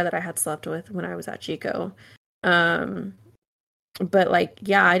only guy that I had slept with when I was at Chico. Um, but like,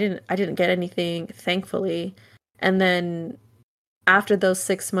 yeah, I didn't get anything, thankfully. And then after those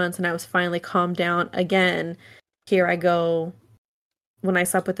 6 months, and I was finally calmed down again, here I go. When I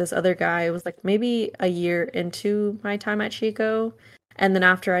slept with this other guy, it was like maybe a year into my time at Chico. And then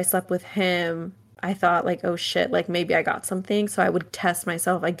after I slept with him, I thought like, oh shit, like maybe I got something. So I would test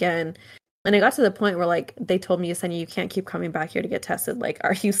myself again. And it got to the point where like they told me, Yesenia, you can't keep coming back here to get tested. Like,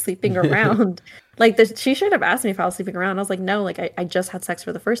 are you sleeping around? Like she should have asked me if I was sleeping around. I was like, no, like I just had sex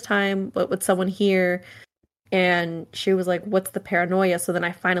for the first time, but with someone here. And she was like, what's the paranoia? So then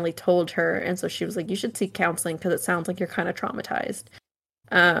I finally told her. And so she was like, you should seek counseling because it sounds like you're kind of traumatized.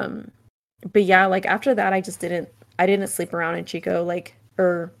 Um, but yeah, like after that, I didn't sleep around in Chico, like,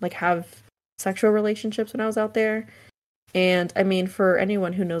 or like have sexual relationships when I was out there. And I mean, for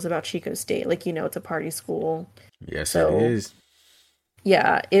anyone who knows about Chico State, like, you know, it's a party school. Yes, it So is.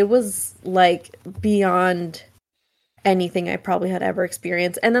 yeah, it was like beyond anything I probably had ever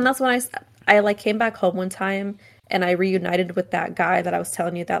experienced. And then that's when I like came back home one time and I reunited with that guy that I was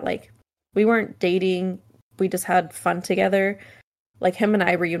telling you that like we weren't dating, we just had fun together. Like him and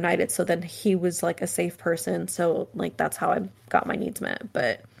I reunited, so then he was like a safe person. So like that's how I got my needs met.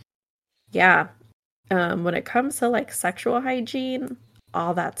 But yeah, when it comes to like sexual hygiene,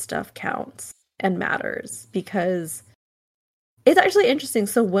 all that stuff counts and matters because it's actually interesting.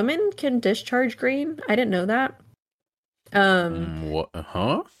 So women can discharge green. I didn't know that. What?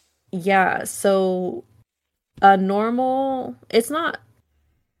 Huh? Yeah, so a normal, it's not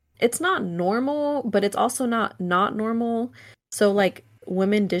normal, but it's also not normal. So like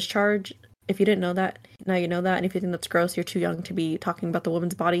women discharge, if you didn't know that, now you know that. And if you think that's gross, you're too young to be talking about the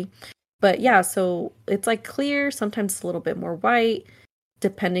woman's body. But yeah, so it's like clear, sometimes it's a little bit more white,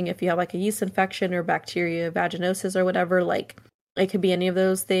 depending if you have like a yeast infection or bacteria vaginosis or whatever, like it could be any of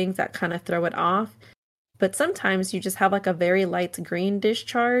those things that kind of throw it off. But sometimes you just have like a very light green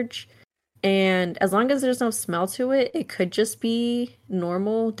discharge. And as long as there's no smell to it, it could just be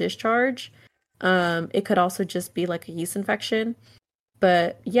normal discharge. It could also just be like a yeast infection.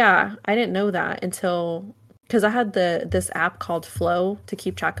 But yeah, I didn't know that until because I had this app called Flow to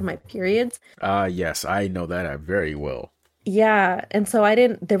keep track of my periods. Yes, I know that very well. Yeah, and so I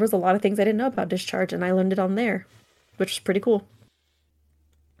didn't there was a lot of things I didn't know about discharge and I learned it on there, which is pretty cool.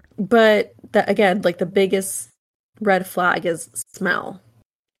 But that again, like the biggest red flag is smell.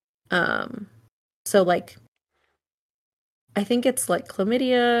 Um, so like I think it's like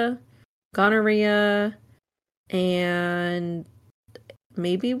chlamydia, gonorrhea, and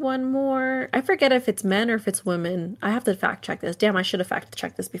maybe one more. I forget if it's men or if it's women. I have to fact check this. Damn, I should have fact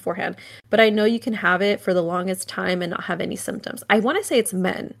checked this beforehand. But I know you can have it for the longest time and not have any symptoms. I want to say it's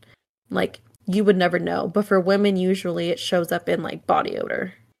men. Like you would never know, but for women usually it shows up in like body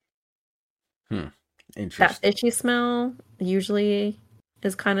odor. That Interesting. itchy smell usually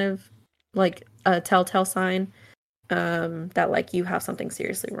is kind of like a telltale sign that like you have something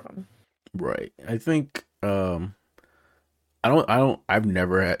seriously wrong. Right. I think I've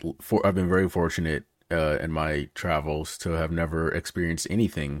never I've been very fortunate in my travels to have never experienced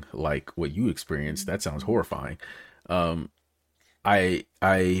anything like what you experienced. That sounds horrifying. Um I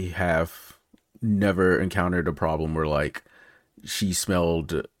have never encountered a problem where like she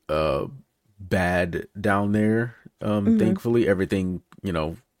smelled bad down there. Mm-hmm. Thankfully everything,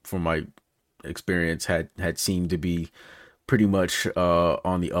 from my experience had seemed to be pretty much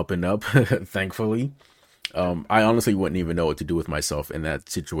on the up and up, thankfully. I honestly wouldn't even know what to do with myself in that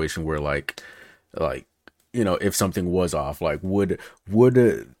situation where like if something was off, like would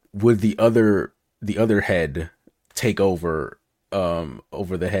the other head take over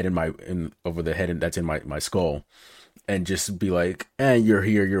the head over the head that's in my skull and just be like, you're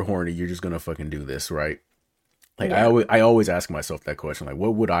here, you're horny, you're just gonna fucking do this, right? Like Yeah. I always ask myself that question, like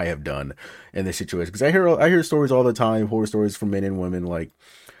what would I have done in this situation? Because I hear stories all the time, horror stories from men and women, like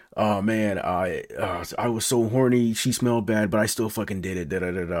oh man, I was so horny. She smelled bad, but I still fucking did it. Da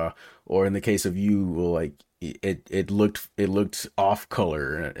da da da. Or in the case of you, well, like it looked off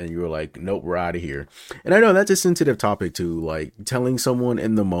color, and you were like, nope, we're out of here. And I know that's a sensitive topic too. Like telling someone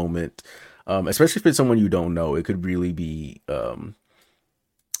in the moment, especially if it's someone you don't know, it could really be, I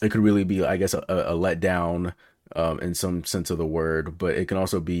guess, a letdown, in some sense of the word, but it can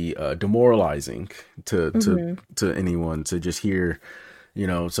also be demoralizing to to Hmm. to anyone to just hear,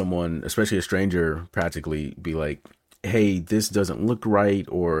 someone, especially a stranger, practically be like, "Hey, this doesn't look right,"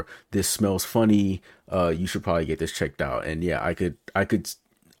 or "This smells funny. You should probably get this checked out." And yeah, I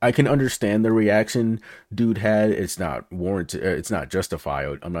can understand the reaction dude had. It's not warranted. It's not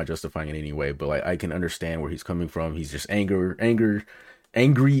justified. I'm not justifying it in any way, but like I can understand where he's coming from. He's just angry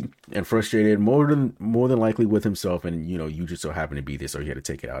and frustrated, more than likely with himself, and you just so happen to be there, so he had to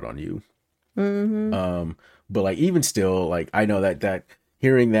take it out on you. Hmm. But like even still, like I know that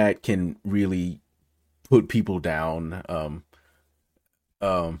hearing that can really put people down. Um,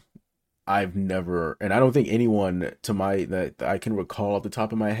 I've never, and I don't think anyone to my that I can recall off the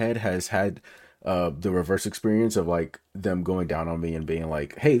top of my head has had the reverse experience of like them going down on me and being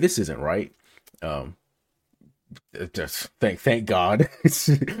like, "Hey, this isn't right." Um, just thank God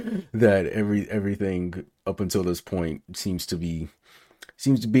that everything up until this point seems to be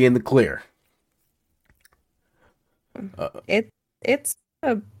in the clear. Uh, It's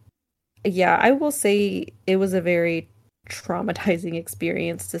a yeah, I will say it was a very traumatizing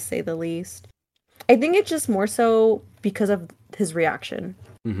experience to say the least. I think it's just more so because of his reaction.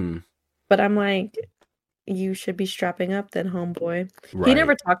 hmm But I'm like, you should be strapping up then, homeboy. He never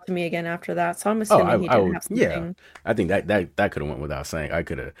Right. talked to me again after that, so I'm Oh, assuming he I did would, have yeah. something. I think that could have went without saying. I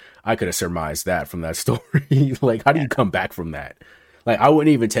could have surmised that from that story. Like, how do you come back from that? Like, I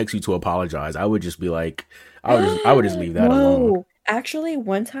wouldn't even text you to apologize. I would just be like, I would just leave that alone. Whoa. Actually,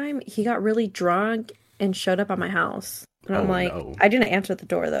 one time he got really drunk and showed up at my house. And I'm Oh like, no. I didn't answer the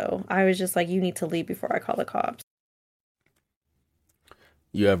door though. I was just like, you need to leave before I call the cops.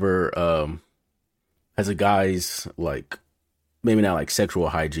 You ever has a guy's like maybe not like sexual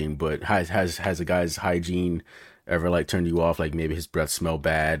hygiene, but has a guy's hygiene ever like turned you off? Like maybe his breath smelled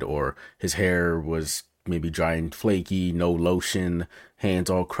bad, or his hair was maybe dry and flaky, no lotion, hands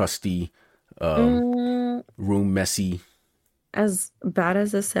all crusty, um, Mm, room messy. as bad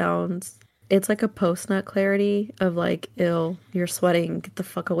as this sounds, it's like a post-nut clarity of like, ill, you're sweating, get the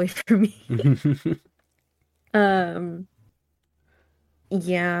fuck away from me. Um,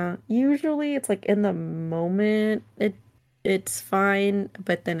 yeah, usually it's like in the moment it's fine,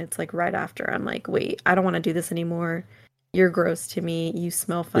 but then it's like right after I'm like, wait, I don't want to do this anymore. You're gross to me. You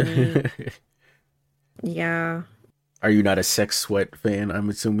smell funny. Yeah, Are you not a sex sweat fan? I'm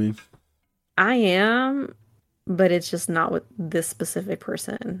assuming. I am, but it's just not with this specific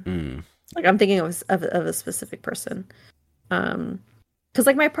person. Mm. Like I'm thinking of a specific person. Um, because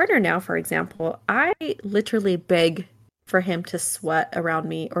like my partner now, for example, I literally beg for him to sweat around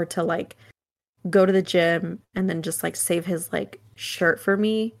me or to like go to the gym and then just like save his like shirt for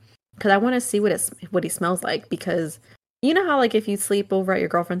me because I want to see what he smells like because you know how like if you sleep over at your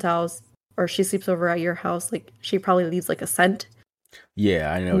girlfriend's house or she sleeps over at your house like she probably leaves like a scent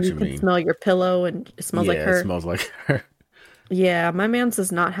Yeah, I know and what you you can mean. smell your pillow and it smells like Yeah, it her. smells like her. Yeah, my man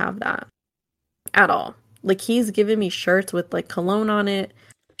does not have that at all. Like he's given me shirts with like cologne on it,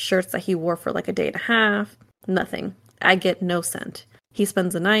 shirts that he wore for like a day and a half, nothing. I get no scent. He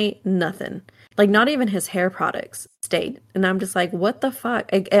spends the night, nothing. Like not even his hair products stayed. And I'm just like, what the fuck?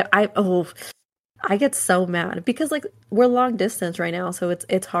 I get so mad because like we're long distance right now, so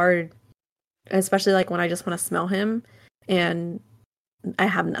it's hard, especially like when I just want to smell him and I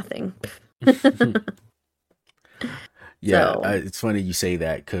have nothing. Yeah, So, it's funny you say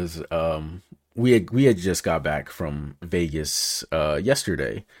that because we had just got back from Vegas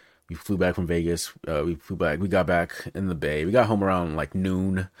yesterday. We flew back from Vegas. We got back in the Bay. We got home around like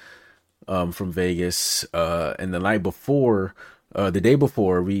noon from Vegas. And the night before, the day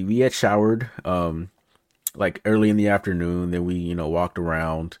before, we had showered like early in the afternoon. Then we walked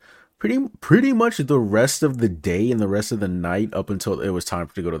around pretty much the rest of the day and the rest of the night up until it was time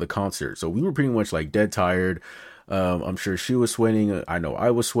to go to the concert. So we were pretty much like dead tired. I'm sure she was sweating. I know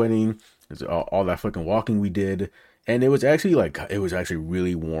I was sweating. It's all that fucking walking we did. And it was actually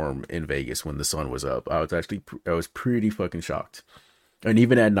really warm in Vegas when the sun was up. I was pretty fucking shocked. And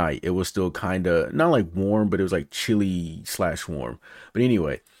even at night, it was still kind of not like warm, but it was like chilly slash warm. But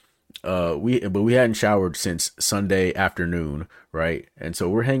anyway, we hadn't showered since Sunday afternoon, right? And so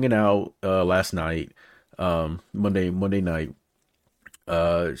we're hanging out last night, Monday night.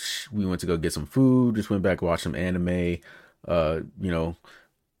 We went to go get some food. Just went back, watched some anime. You know,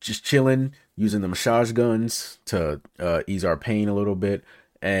 just chilling, using the massage guns to ease our pain a little bit,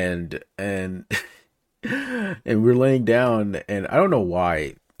 and and we're laying down, and I don't know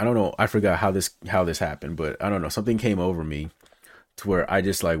why. I don't know. I forgot how this happened, but I don't know. Something came over me to where I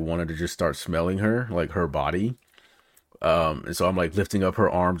just like wanted to just start smelling her, like her body. And so I'm like lifting up her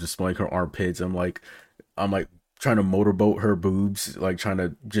arms and smelling her armpits. I'm like trying to motorboat her boobs, like trying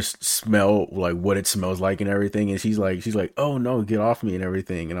to just smell like what it smells like and everything. And she's like, oh no, get off me and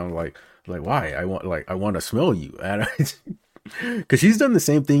everything. And I'm like, why? I want to smell you. And because she's done the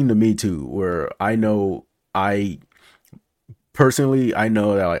same thing to me too, where I personally, I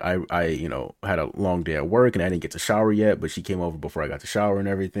know that like I had a long day at work and I didn't get to shower yet, but she came over before I got to shower and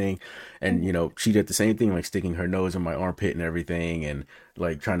everything. And she did the same thing, like sticking her nose in my armpit and everything, and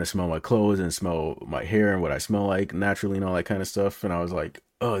like trying to smell my clothes and smell my hair and what I smell like naturally and all that kind of stuff. And I was like,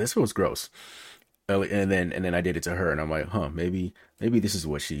 oh, this feels gross. And then I did it to her, and I'm like, maybe this is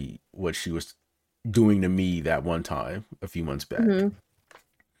what she was doing to me that one time a few months back.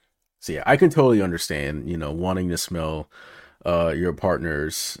 So yeah, I can totally understand, wanting to smell your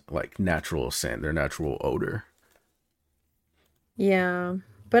partner's like natural scent, their natural odor. Yeah.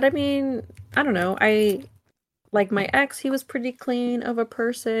 But I mean, I don't know. I like my ex, he was pretty clean of a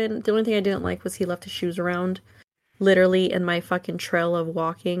person. The only thing I didn't like was he left his shoes around literally in my fucking trail of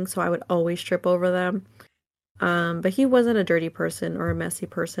walking, so I would always trip over them. But he wasn't a dirty person or a messy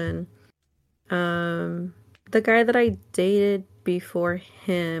person. The guy that I dated before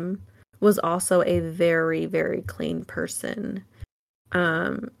him was also a very, very clean person.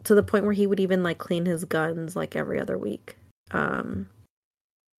 To the point where he would even like clean his guns like every other week.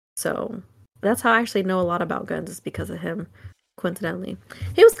 So that's how I actually know a lot about guns, is because of him, coincidentally.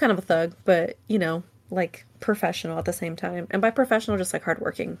 He was kind of a thug, but like professional at the same time. And by professional, just like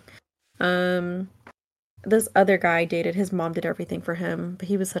hardworking. This other guy I dated, his mom did everything for him, but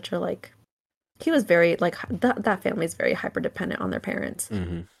he was such a like, he was very like that family is very hyper dependent on their parents.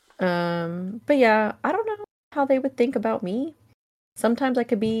 But yeah, I don't know how they would think about me. Sometimes I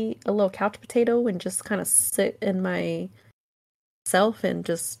could be a little couch potato and just kind of sit in myself and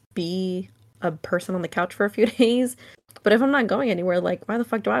just be a person on the couch for a few days. But if I'm not going anywhere, like, why the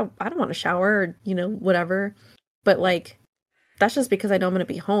fuck do I don't want to shower or, whatever. But like, that's just because I know I'm going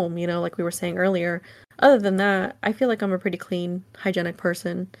to be home, like we were saying earlier. Other than that, I feel like I'm a pretty clean, hygienic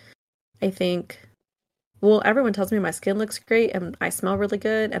person. I think, well, everyone tells me my skin looks great and I smell really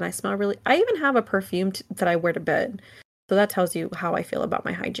good and I even have a perfume that I wear to bed. So that tells you how I feel about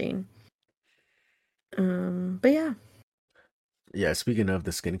my hygiene. But yeah. Yeah, speaking of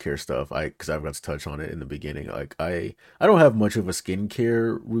the skincare stuff, because I forgot to touch on it in the beginning. Like I don't have much of a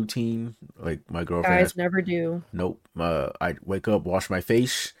skincare routine. Like my girlfriend Guys never do. Nope. I wake up, wash my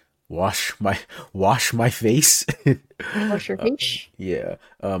face, wash my face. Wash your face. Yeah.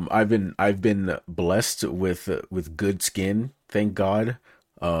 I've been blessed with good skin. Thank God.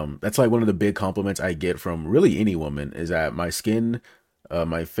 That's like one of the big compliments I get from really any woman, is that my skin,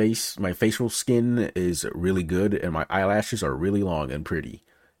 my facial skin is really good, and my eyelashes are really long and pretty.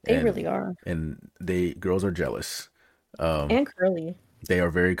 They really are. And girls are jealous. And curly. They are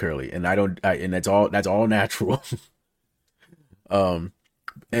very curly, and and that's all natural.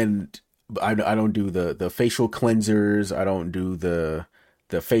 And I don't do the facial cleansers. I don't do the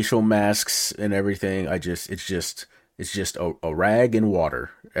facial masks and everything. It's just a rag and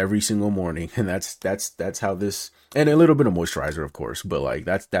water every single morning, and that's how this, and a little bit of moisturizer, of course, but like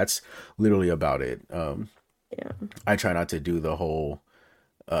that's literally about it. Yeah. I try not to do the whole,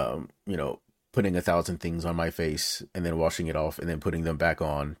 putting 1,000 things on my face and then washing it off and then putting them back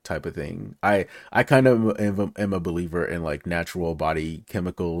on type of thing. I kind of am a believer in like natural body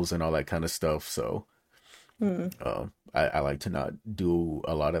chemicals and all that kind of stuff. So I like to not do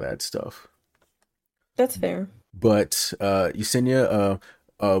a lot of that stuff. That's fair. But Yesenia,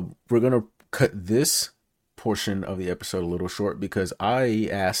 we're gonna cut this portion of the episode a little short because I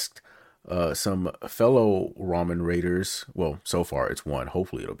asked some fellow ramen raiders. Well, so far it's one.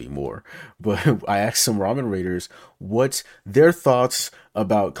 Hopefully it'll be more. But I asked some ramen raiders what their thoughts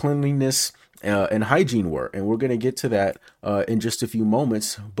about cleanliness and hygiene were, and we're gonna get to that in just a few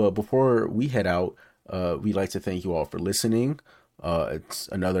moments. But before we head out, we'd like to thank you all for listening. It's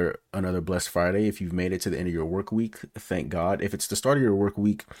another blessed Friday. If you've made it to the end of your work week, thank God. If it's the start of your work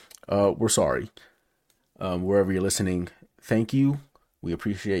week, we're sorry. Wherever you're listening, thank you. We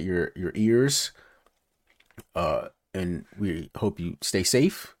appreciate your ears. And we hope you stay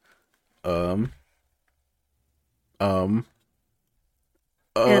safe. And drive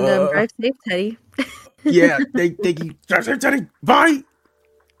safe, Teddy. Yeah, thank you. Drive safe, Teddy. Bye.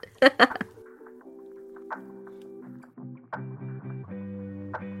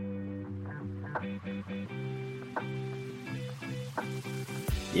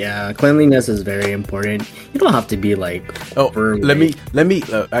 Yeah, cleanliness is very important. You don't have to be like. Oh, let me.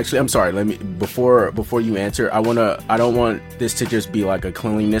 Actually, I'm sorry. Let me before you answer. I don't want this to just be like a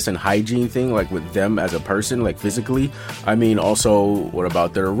cleanliness and hygiene thing, like with them as a person, like physically. I mean, also, what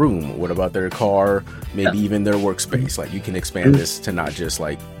about their room? What about their car? Maybe even their workspace. Like, you can expand this to not just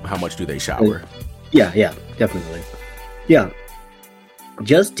like how much do they shower. Yeah, definitely. Yeah,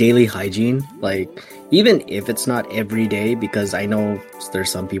 just daily hygiene, like even if it's not every day, because I know there's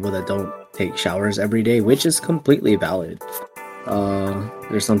some people that don't take showers every day, which is completely valid.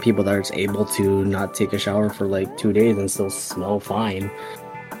 There's some people that are able to not take a shower for like 2 days and still smell fine.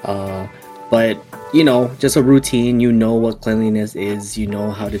 But you know, just a routine. You know what cleanliness is. You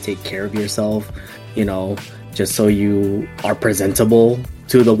know how to take care of yourself. You know, just so you are presentable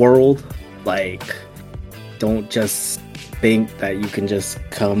to the world. Like, don't just think that you can just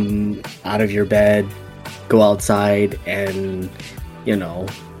come out of your bed, go outside, and, you know,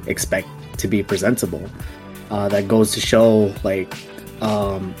 expect to be presentable. That goes to show, like,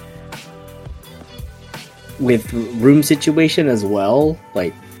 with room situation as well.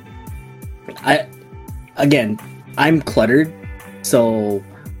 Like, I'm cluttered, so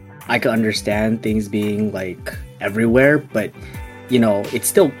I can understand things being like everywhere, but you know, it's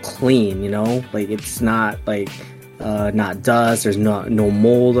still clean, you know, like it's not like not dust, there's no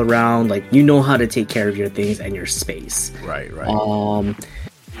mold around, like you know how to take care of your things and your space. Right.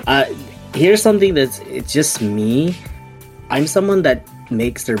 Here's something it's just me. I'm someone that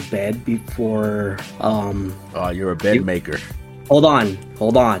makes their bed before You're a bed maker. Hold on.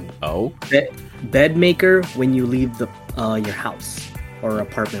 Oh, Bed maker when you leave the your house or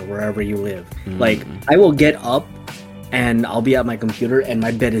apartment, wherever you live. Like, I will get up and I'll be at my computer and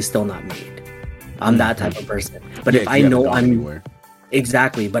my bed is still not made. I'm that type of person. But if I know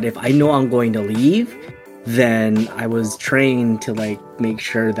but if I know I'm going to leave, then I was trained to like make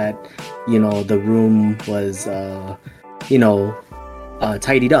sure that, you know, the room was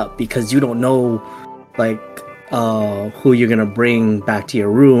tidied up, because you don't know like who you're gonna bring back to your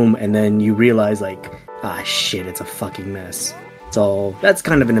room, and then you realize like, shit, it's a fucking mess. So that's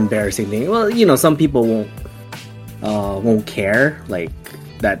kind of an embarrassing thing. Well, you know, some people won't care like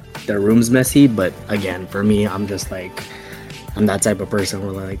that their room's messy, but again, for me, I'm just like, I'm that type of person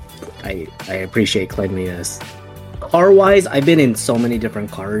where like I appreciate cleanliness. Car wise, I've been in so many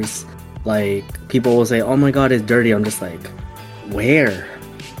different cars. Like, people will say, oh my god, it's dirty. I'm just like, where?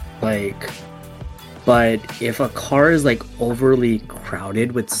 Like, but if a car is like overly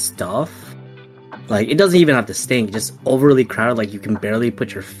crowded with stuff, like it doesn't even have to stink, just overly crowded, like you can barely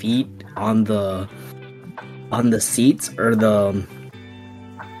put your feet on the seats or the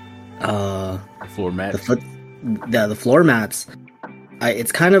floor mat. The floor mats.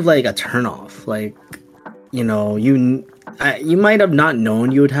 It's kind of like a turnoff. Like, you know, you might have not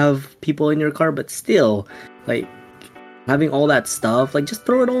known you would have people in your car, but still, like, having all that stuff, like, just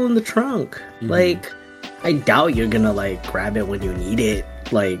throw it all in the trunk. Mm-hmm. Like, I doubt you're gonna like grab it when you need it,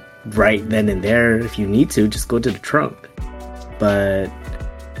 like right then and there. If you need to, just go to the trunk. But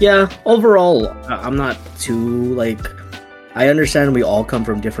yeah, overall, I'm not too like. I understand we all come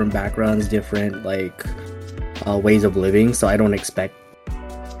from different backgrounds, different like ways of living, so I don't expect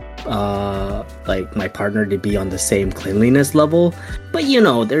like my partner to be on the same cleanliness level. But you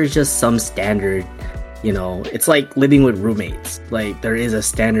know, there's just some standard. You know, it's like living with roommates. Like, there is a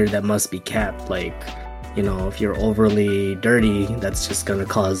standard that must be kept. Like, you know, if you're overly dirty, that's just gonna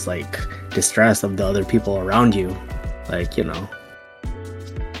cause like distress of the other people around you. Like, you know.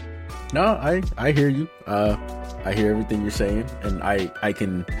 No, I hear you. I hear everything you're saying, and I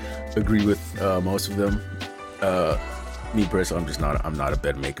can agree with most of them. Me personally, I'm not a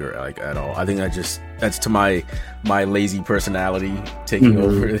bed maker like at all. I think that's to my lazy personality taking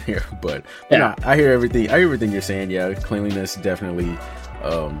over there. But yeah, I hear everything you're saying. Yeah, cleanliness definitely.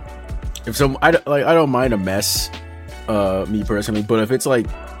 I don't mind a mess, me personally. But if it's like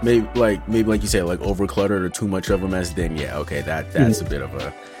maybe like you say, like over cluttered or too much of a mess, then yeah, okay, that's a bit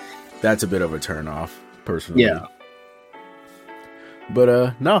of a turn off personally. Yeah.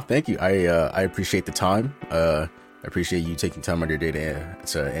 But no, thank you. I appreciate the time. I appreciate you taking time out of your day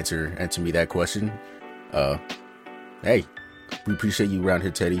to answer me that question. Hey, we appreciate you around here,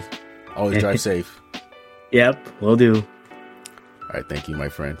 Teddy. Always drive safe. Yep, will do. All right, thank you, my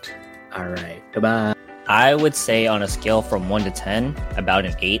friend. All right, goodbye. I would say on a scale from 1 to 10, about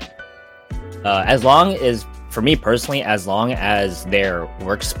an 8. As long as, for me personally, as long as their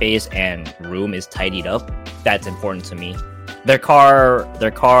workspace and room is tidied up, that's important to me. Their car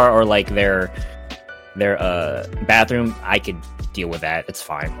or like their bathroom, I could just deal with that. It's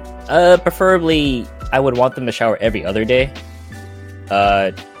fine. Preferably, I would want them to shower every other day.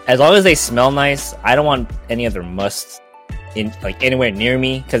 As long as they smell nice, I don't want any other must in like anywhere near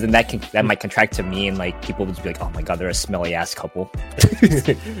me, because then that might contract to me, and like people would just be like, "Oh my god, they're a smelly ass couple."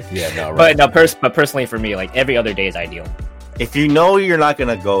 Yeah, no, right. But personally for me, like every other day is ideal. If you know you're not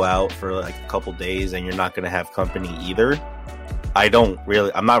gonna go out for like a couple days and you're not gonna have company either, I'm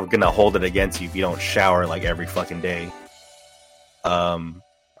not gonna hold it against you if you don't shower like every fucking day.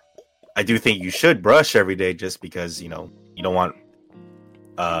 I do think you should brush every day just because, you don't want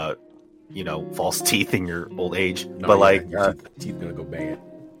false teeth in your old age. No, but yeah, like your teeth gonna go bad.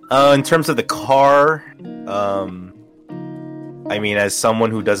 in terms of the car, I mean, as someone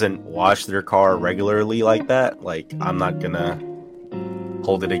who doesn't wash their car regularly like that, like I'm not gonna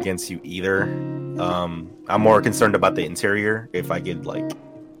hold it against you either. I'm more concerned about the interior. If I could like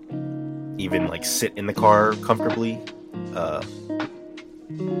even like sit in the car comfortably,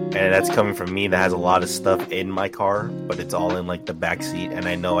 and that's coming from me that has a lot of stuff in my car, but it's all in like the back seat, and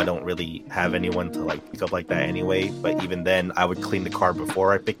I know I don't really have anyone to like pick up like that anyway. But even then, I would clean the car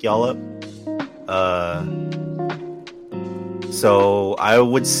before I pick y'all up. So I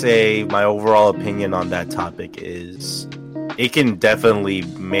would say my overall opinion on that topic is it can definitely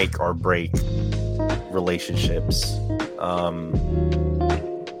make or break relationships.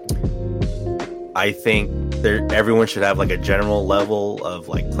 I think everyone should have like a general level of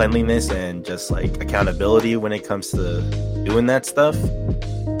like cleanliness and just like accountability when it comes to doing that stuff.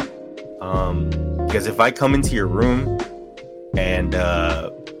 Because if I come into your room and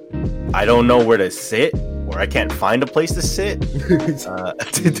I don't know where to sit, or I can't find a place to sit,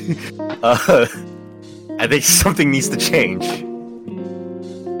 I think something needs to change.